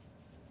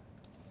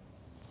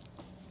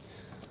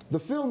 The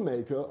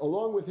filmmaker,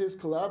 along with his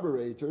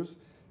collaborators,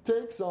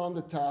 takes on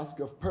the task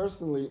of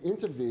personally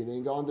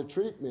intervening on the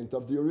treatment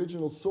of the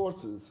original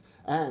sources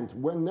and,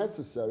 when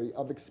necessary,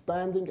 of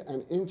expanding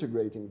and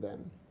integrating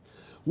them.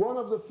 One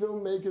of the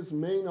filmmaker's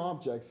main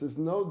objects is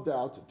no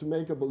doubt to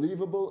make a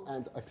believable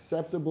and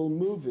acceptable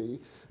movie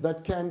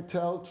that can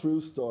tell true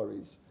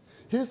stories.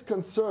 His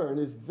concern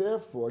is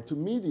therefore to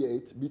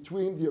mediate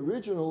between the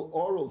original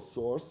oral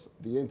source,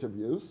 the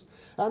interviews,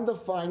 and the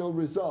final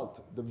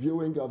result, the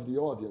viewing of the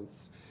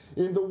audience,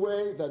 in the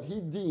way that he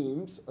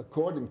deems,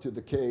 according to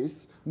the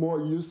case, more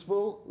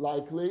useful,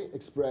 likely,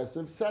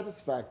 expressive,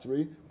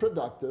 satisfactory,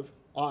 productive,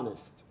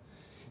 honest.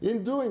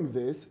 In doing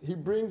this, he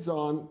brings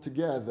on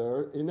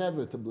together,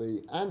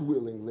 inevitably and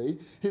willingly,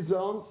 his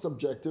own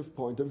subjective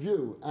point of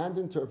view and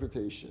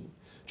interpretation,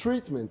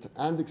 treatment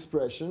and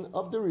expression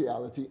of the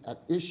reality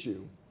at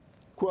issue.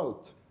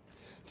 Quote,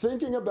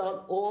 "Thinking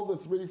about all the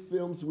 3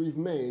 films we've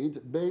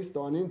made based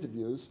on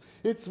interviews,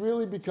 it's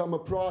really become a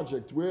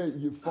project where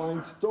you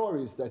find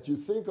stories that you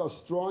think are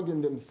strong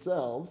in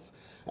themselves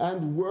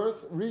and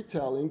worth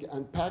retelling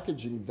and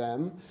packaging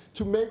them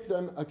to make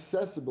them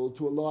accessible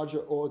to a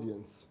larger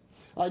audience.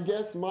 I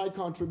guess my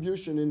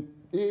contribution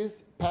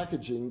is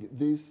packaging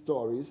these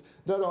stories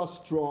that are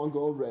strong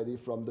already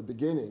from the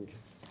beginning."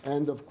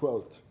 End of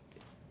quote.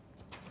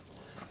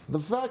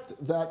 The fact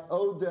that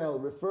Odell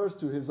refers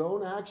to his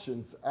own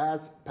actions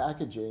as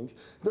packaging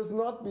does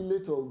not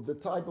belittle the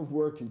type of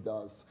work he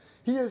does.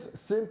 He is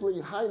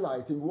simply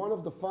highlighting one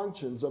of the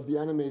functions of the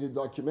animated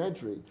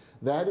documentary,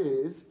 that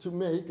is, to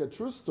make a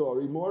true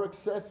story more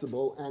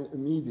accessible and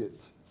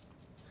immediate.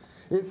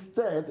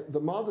 Instead, the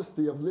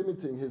modesty of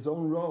limiting his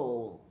own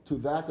role to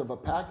that of a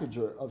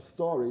packager of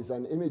stories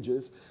and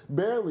images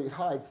barely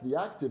hides the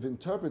active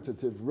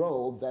interpretative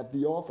role that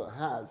the author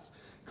has,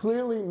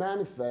 clearly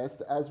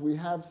manifest as we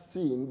have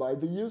seen by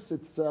the use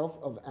itself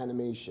of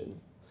animation.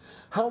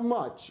 How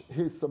much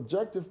his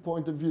subjective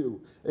point of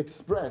view,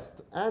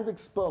 expressed and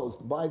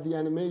exposed by the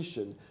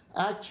animation,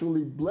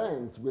 actually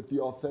blends with the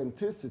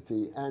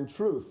authenticity and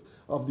truth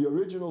of the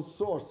original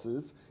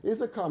sources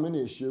is a common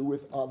issue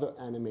with other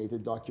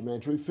animated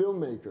documentary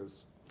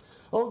filmmakers.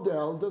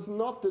 Odell does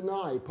not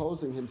deny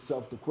posing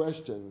himself the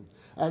question,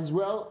 as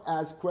well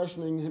as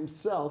questioning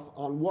himself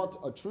on what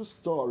a true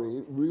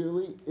story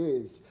really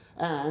is,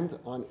 and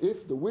on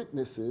if the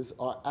witnesses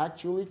are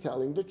actually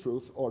telling the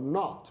truth or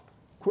not.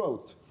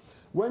 Quote,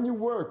 "When you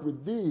work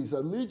with these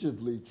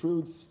allegedly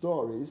true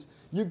stories,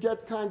 you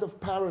get kind of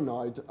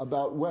paranoid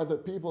about whether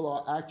people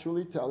are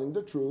actually telling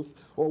the truth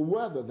or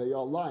whether they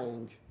are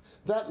lying.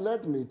 That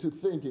led me to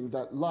thinking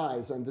that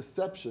lies and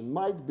deception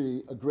might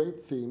be a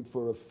great theme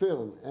for a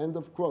film," end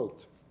of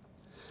quote.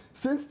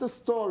 Since the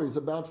stories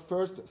about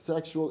first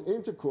sexual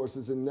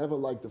intercourses in Never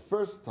Like the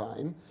First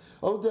Time,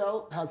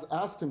 Odell has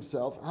asked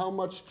himself how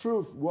much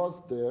truth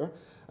was there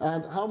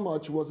and how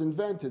much was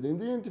invented in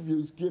the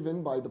interviews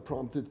given by the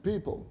prompted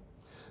people.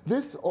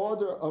 This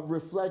order of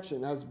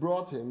reflection has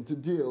brought him to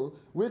deal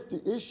with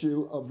the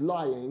issue of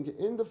lying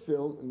in the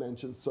film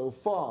mentioned so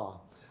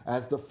far.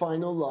 As the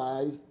final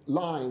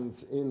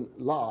lines in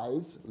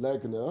Lies,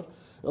 Legner,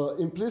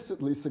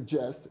 implicitly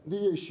suggest,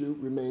 the issue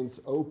remains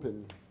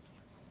open.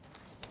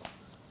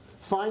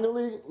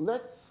 Finally,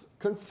 let's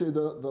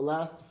consider the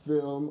last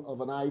film of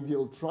an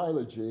ideal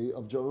trilogy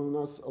of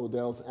Jonas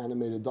Odell's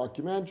animated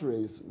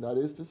documentaries, that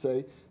is to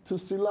say,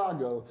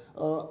 Tussilago.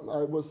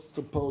 I was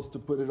supposed to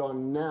put it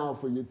on now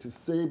for you to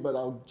see, but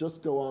I'll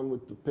just go on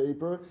with the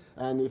paper,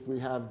 and if we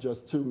have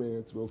just 2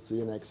 minutes, we'll see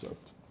an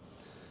excerpt.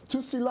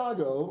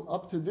 Tussilago,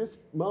 up to this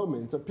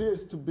moment,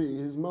 appears to be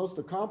his most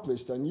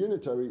accomplished and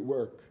unitary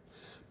work.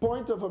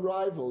 Point of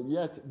arrival,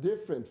 yet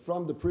different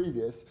from the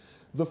previous,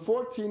 the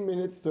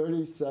 14-minute,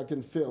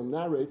 30-second film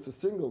narrates a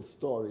single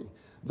story,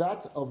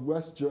 that of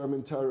West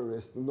German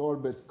terrorist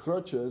Norbert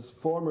Kröcher's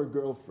former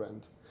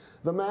girlfriend.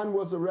 The man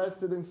was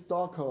arrested in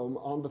Stockholm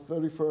on the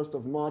 31st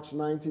of March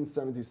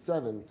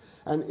 1977,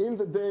 and in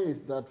the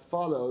days that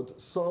followed,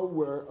 so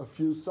were a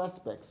few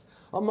suspects,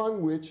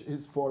 among which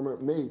his former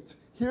mate,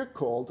 here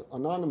called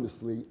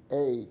anonymously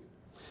A.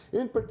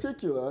 In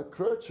particular,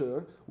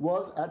 Kröcher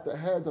was at the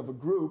head of a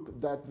group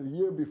that the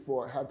year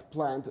before had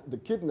planned the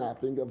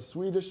kidnapping of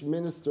Swedish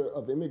Minister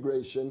of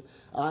Immigration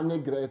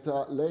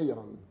Anne-Greta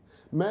Leijon.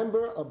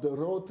 Member of the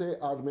Rote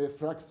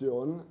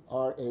Armee-Fraktion,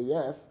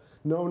 RAF,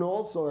 known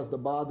also as the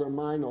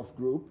Baader-Meinhof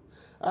group,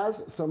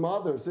 as some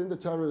others in the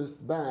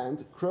terrorist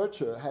band,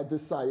 Kröcher had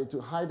decided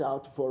to hide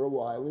out for a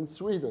while in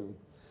Sweden.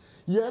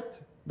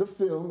 Yet, the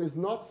film is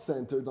not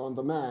centered on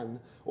the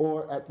man,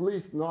 or at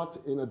least not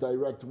in a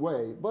direct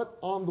way, but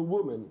on the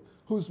woman,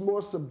 whose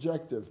more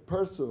subjective,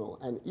 personal,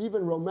 and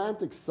even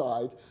romantic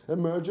side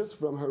emerges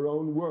from her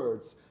own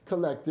words,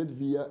 collected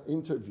via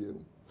interview.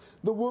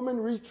 The woman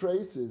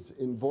retraces,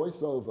 in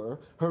voiceover,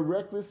 her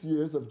reckless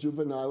years of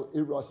juvenile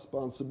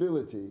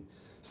irresponsibility,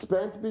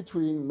 spent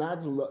between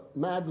mad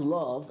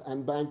love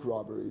and bank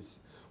robberies.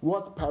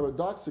 What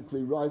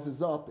paradoxically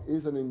rises up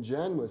is an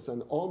ingenuous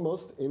and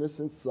almost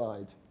innocent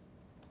side.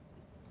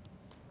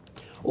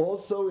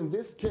 Also, in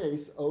this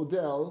case,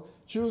 Odell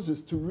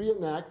chooses to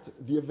reenact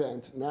the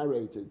event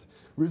narrated,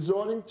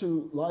 resorting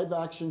to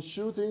live-action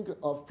shooting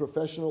of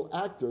professional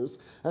actors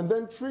and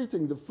then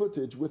treating the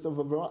footage with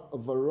a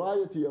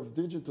variety of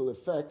digital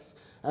effects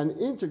and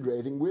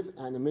integrating with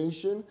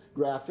animation,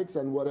 graphics,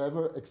 and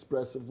whatever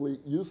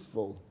expressively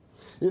useful.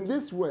 In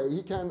this way,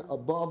 he can,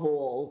 above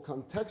all,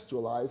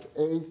 contextualize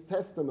A's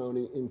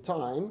testimony in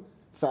time,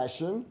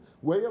 fashion,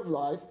 way of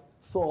life,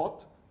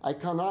 thought,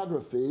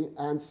 iconography,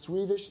 and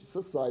Swedish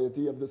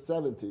society of the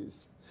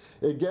 70s.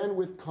 Again,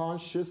 with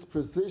conscious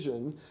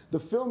precision, the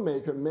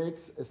filmmaker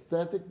makes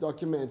aesthetic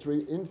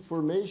documentary,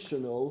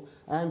 informational,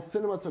 and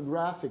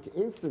cinematographic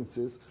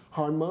instances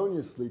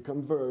harmoniously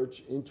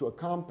converge into a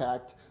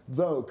compact,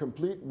 though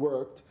complete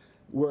work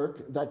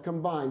that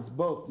combines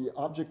both the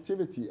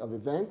objectivity of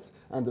events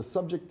and the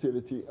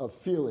subjectivity of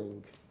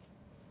feeling.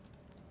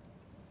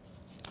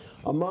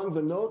 Among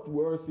the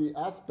noteworthy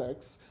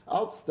aspects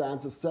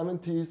outstands the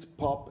 70s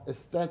pop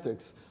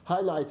aesthetics,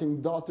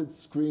 highlighting dotted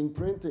screen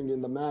printing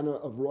in the manner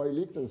of Roy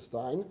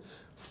Lichtenstein,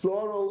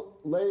 floral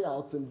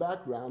layouts in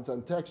backgrounds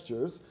and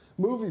textures,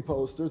 movie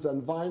posters,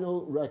 and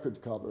vinyl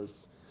record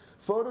covers.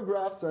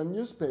 Photographs and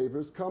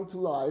newspapers come to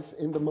life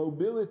in the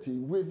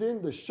mobility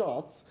within the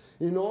shots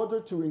in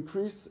order to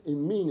increase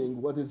in meaning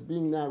what is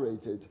being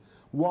narrated,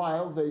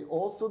 while they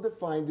also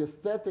define the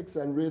aesthetics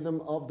and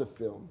rhythm of the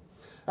film.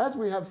 As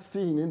we have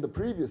seen in the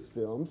previous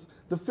films,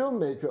 the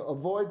filmmaker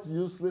avoids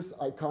useless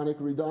iconic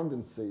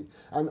redundancy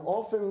and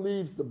often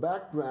leaves the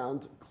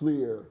background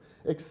clear,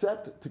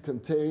 except to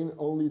contain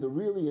only the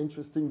really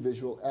interesting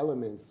visual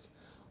elements.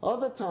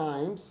 Other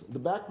times, the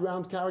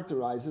background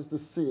characterizes the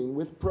scene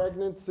with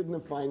pregnant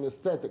signifying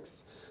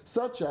aesthetics,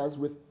 such as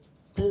with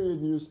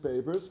period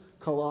newspapers,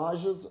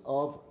 collages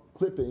of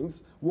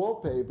clippings,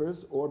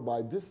 wallpapers, or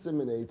by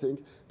disseminating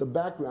the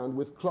background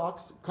with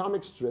clocks,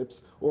 comic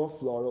strips, or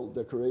floral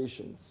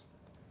decorations.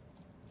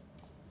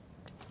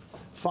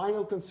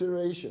 Final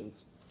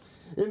considerations.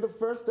 In the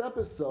first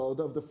episode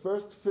of the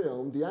first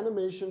film, the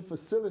animation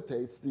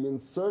facilitates the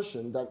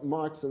insertion that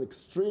marks an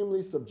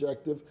extremely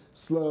subjective,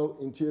 slow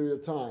interior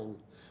time.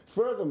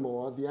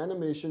 Furthermore, the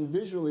animation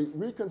visually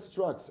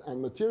reconstructs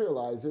and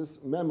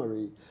materializes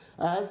memory,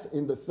 as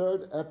in the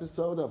third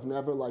episode of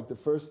Never Like the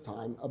First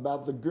Time,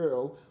 about the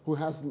girl who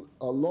has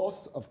a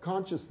loss of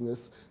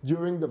consciousness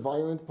during the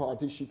violent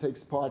party she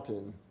takes part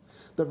in.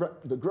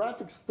 The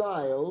graphic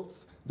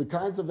styles, the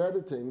kinds of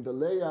editing, the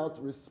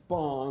layout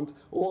respond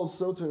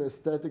also to an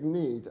aesthetic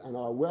need and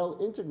are well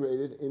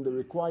integrated in the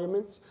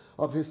requirements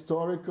of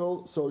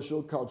historical,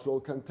 social, cultural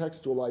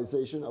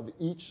contextualization of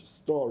each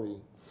story.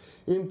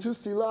 In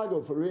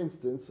Tussilago, for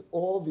instance,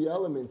 all the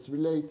elements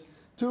relate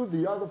to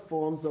the other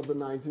forms of the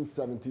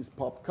 1970s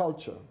pop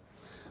culture.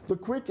 The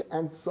quick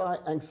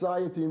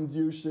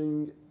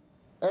anxiety-inducing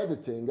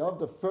editing of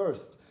the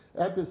first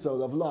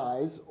episode of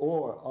Lies,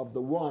 or of the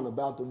one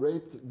about the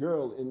raped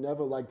girl in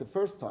Never Like the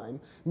First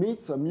Time,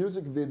 meets a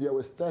music video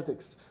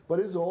aesthetics, but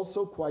is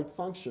also quite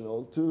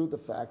functional to the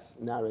facts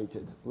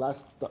narrated.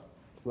 Last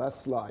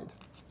slide.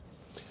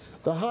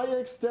 The higher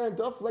extent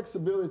of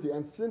flexibility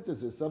and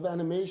synthesis of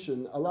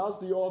animation allows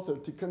the author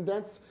to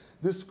condense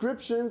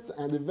descriptions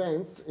and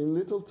events in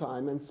little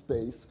time and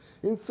space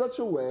in such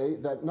a way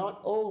that not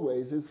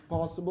always is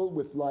possible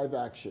with live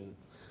action.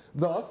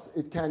 Thus,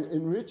 it can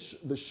enrich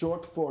the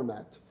short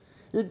format.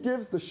 It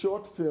gives the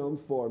short film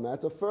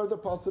format a further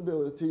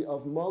possibility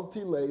of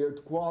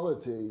multi-layered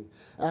quality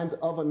and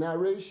of a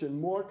narration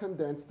more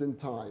condensed in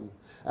time,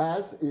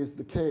 as is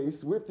the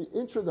case with the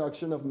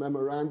introduction of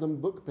memorandum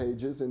book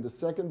pages in the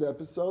second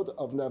episode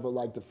of Never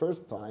Like the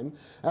First Time,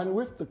 and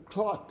with the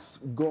clocks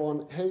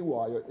gone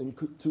haywire in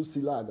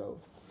Tussilago.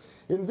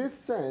 In this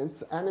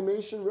sense,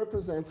 animation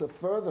represents a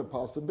further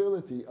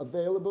possibility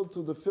available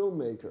to the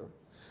filmmaker.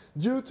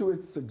 Due to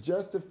its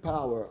suggestive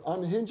power,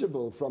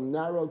 unhingeable from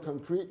narrow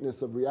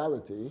concreteness of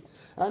reality,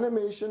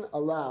 animation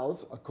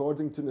allows,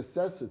 according to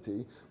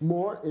necessity,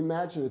 more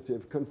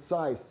imaginative,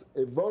 concise,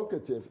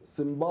 evocative,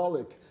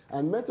 symbolic,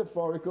 and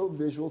metaphorical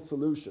visual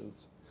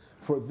solutions.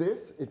 For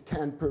this, it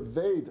can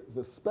pervade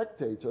the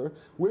spectator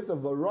with a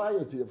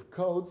variety of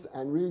codes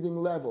and reading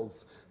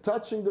levels,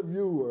 touching the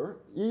viewer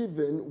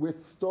even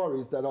with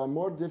stories that are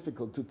more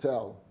difficult to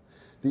tell.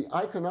 The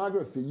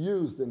iconography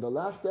used in the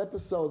last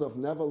episode of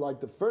Never Like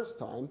the First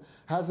Time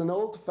has an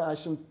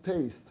old-fashioned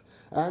taste,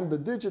 and the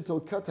digital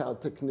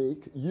cutout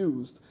technique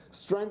used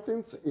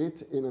strengthens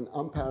it in an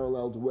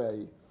unparalleled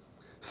way.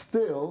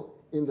 Still,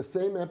 in the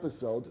same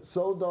episode,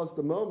 so does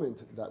the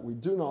moment that we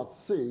do not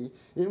see,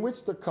 in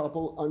which the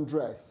couple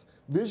undress,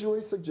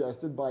 visually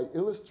suggested by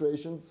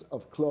illustrations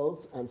of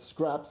clothes and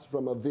scraps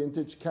from a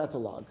vintage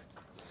catalog.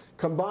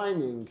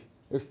 Combining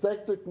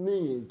aesthetic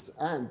needs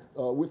and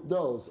with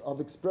those of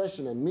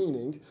expression and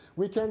meaning,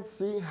 we can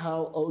see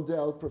how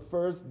Odell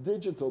prefers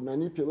digital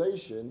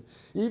manipulation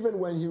even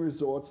when he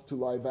resorts to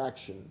live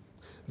action.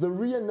 The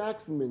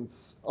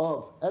reenactments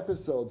of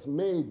episodes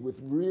made with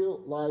real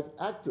live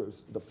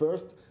actors, the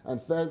first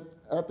and third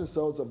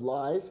episodes of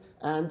Lies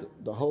and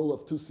the whole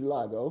of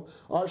Tussilago,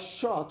 are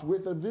shot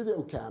with a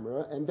video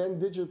camera and then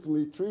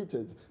digitally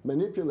treated,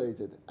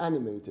 manipulated,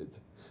 animated.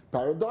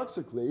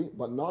 Paradoxically,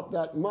 but not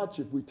that much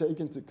if we take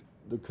into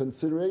the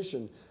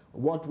consideration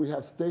what we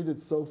have stated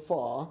so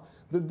far,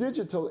 the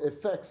digital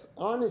effects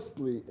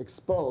honestly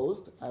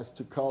exposed as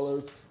to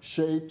colors,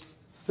 shapes,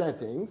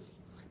 settings,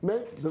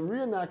 make the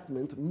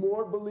reenactment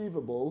more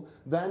believable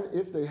than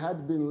if they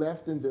had been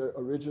left in their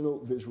original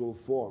visual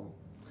form.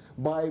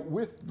 By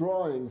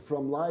withdrawing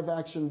from live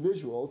action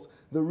visuals,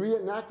 the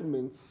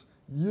reenactments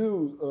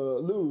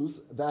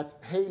lose that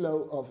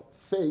halo of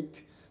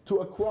fake to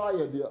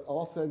acquire the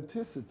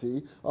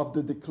authenticity of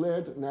the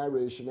declared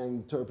narration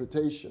and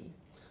interpretation.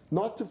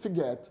 Not to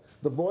forget,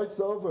 the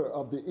voiceover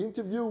of the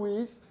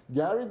interviewees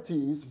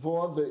guarantees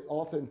for the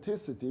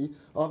authenticity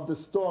of the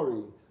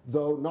story,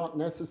 though not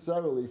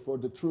necessarily for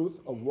the truth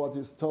of what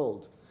is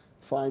told.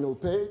 Final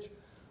page.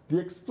 The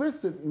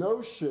explicit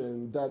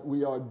notion that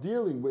we are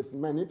dealing with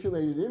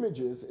manipulated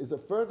images is a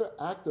further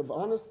act of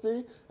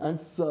honesty and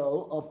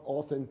so of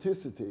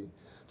authenticity.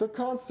 The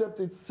concept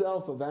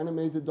itself of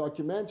animated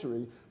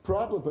documentary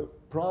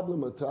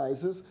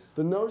problematizes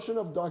the notion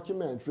of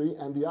documentary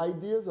and the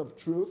ideas of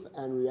truth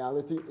and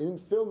reality in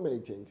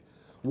filmmaking.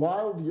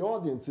 While the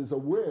audience is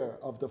aware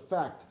of the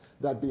fact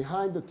that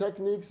behind the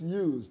techniques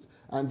used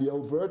and the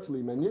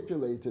overtly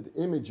manipulated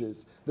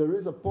images, there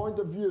is a point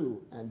of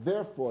view and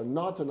therefore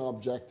not an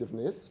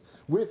objectiveness,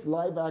 with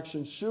live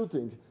action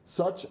shooting,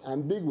 such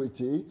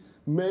ambiguity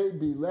may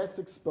be less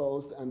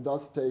exposed and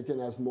thus taken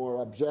as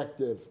more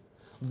objective.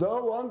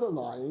 Though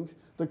underlying,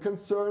 the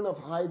concern of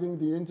hiding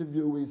the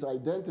interviewees'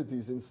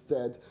 identities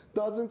instead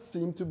doesn't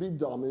seem to be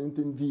dominant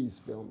in these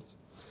films.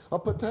 A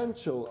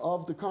potential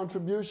of the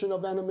contribution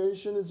of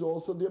animation is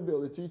also the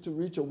ability to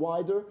reach a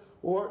wider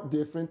or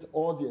different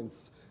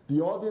audience.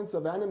 The audience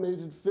of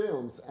animated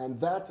films and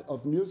that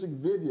of music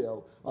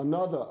video,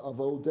 another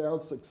of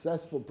Odell's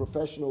successful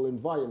professional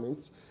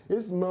environments,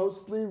 is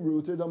mostly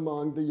rooted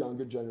among the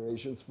younger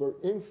generations, for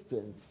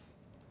instance.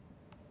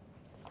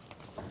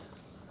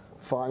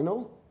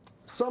 Final.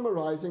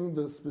 Summarizing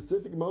the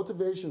specific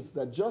motivations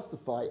that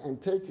justify and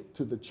take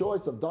to the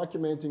choice of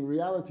documenting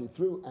reality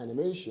through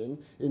animation,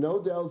 in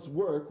Odell's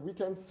work, we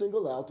can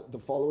single out the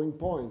following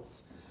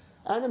points.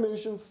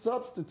 Animation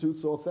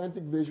substitutes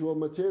authentic visual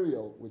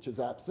material, which is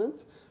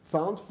absent,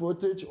 found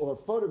footage or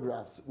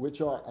photographs, which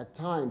are at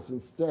times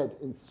instead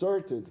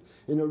inserted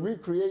in a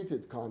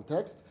recreated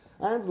context,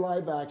 and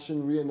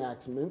live-action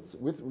reenactments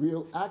with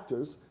real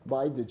actors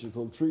by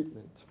digital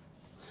treatment.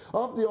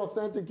 Of the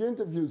authentic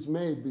interviews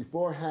made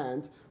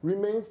beforehand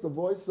remains the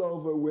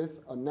voiceover with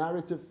a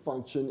narrative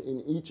function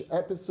in each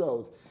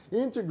episode,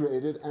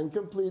 integrated and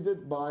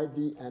completed by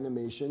the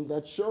animation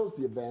that shows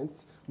the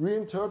events,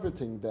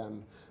 reinterpreting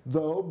them,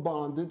 though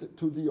bonded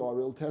to the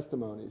oral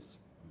testimonies.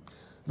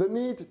 The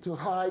need to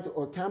hide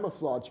or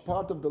camouflage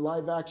part of the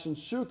live-action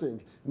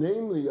shooting,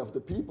 namely of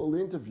the people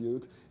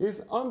interviewed,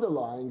 is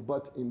underlying,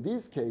 but in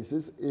these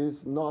cases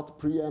is not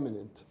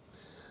preeminent.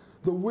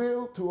 The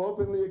will to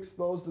openly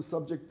expose the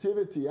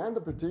subjectivity and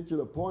the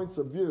particular points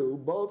of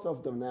view, both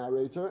of the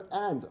narrator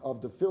and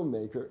of the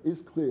filmmaker,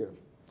 is clear.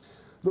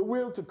 The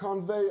will to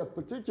convey a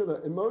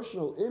particular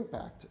emotional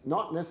impact,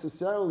 not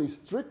necessarily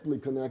strictly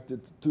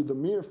connected to the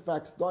mere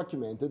facts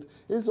documented,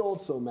 is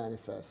also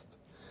manifest.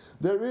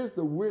 There is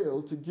the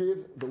will to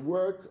give the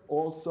work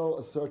also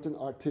a certain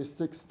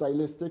artistic,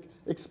 stylistic,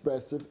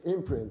 expressive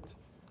imprint.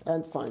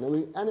 And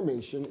finally,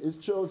 animation is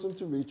chosen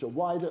to reach a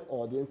wider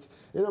audience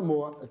in a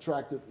more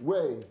attractive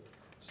way.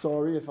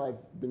 Sorry if I've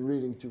been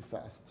reading too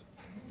fast.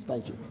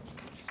 Thank you.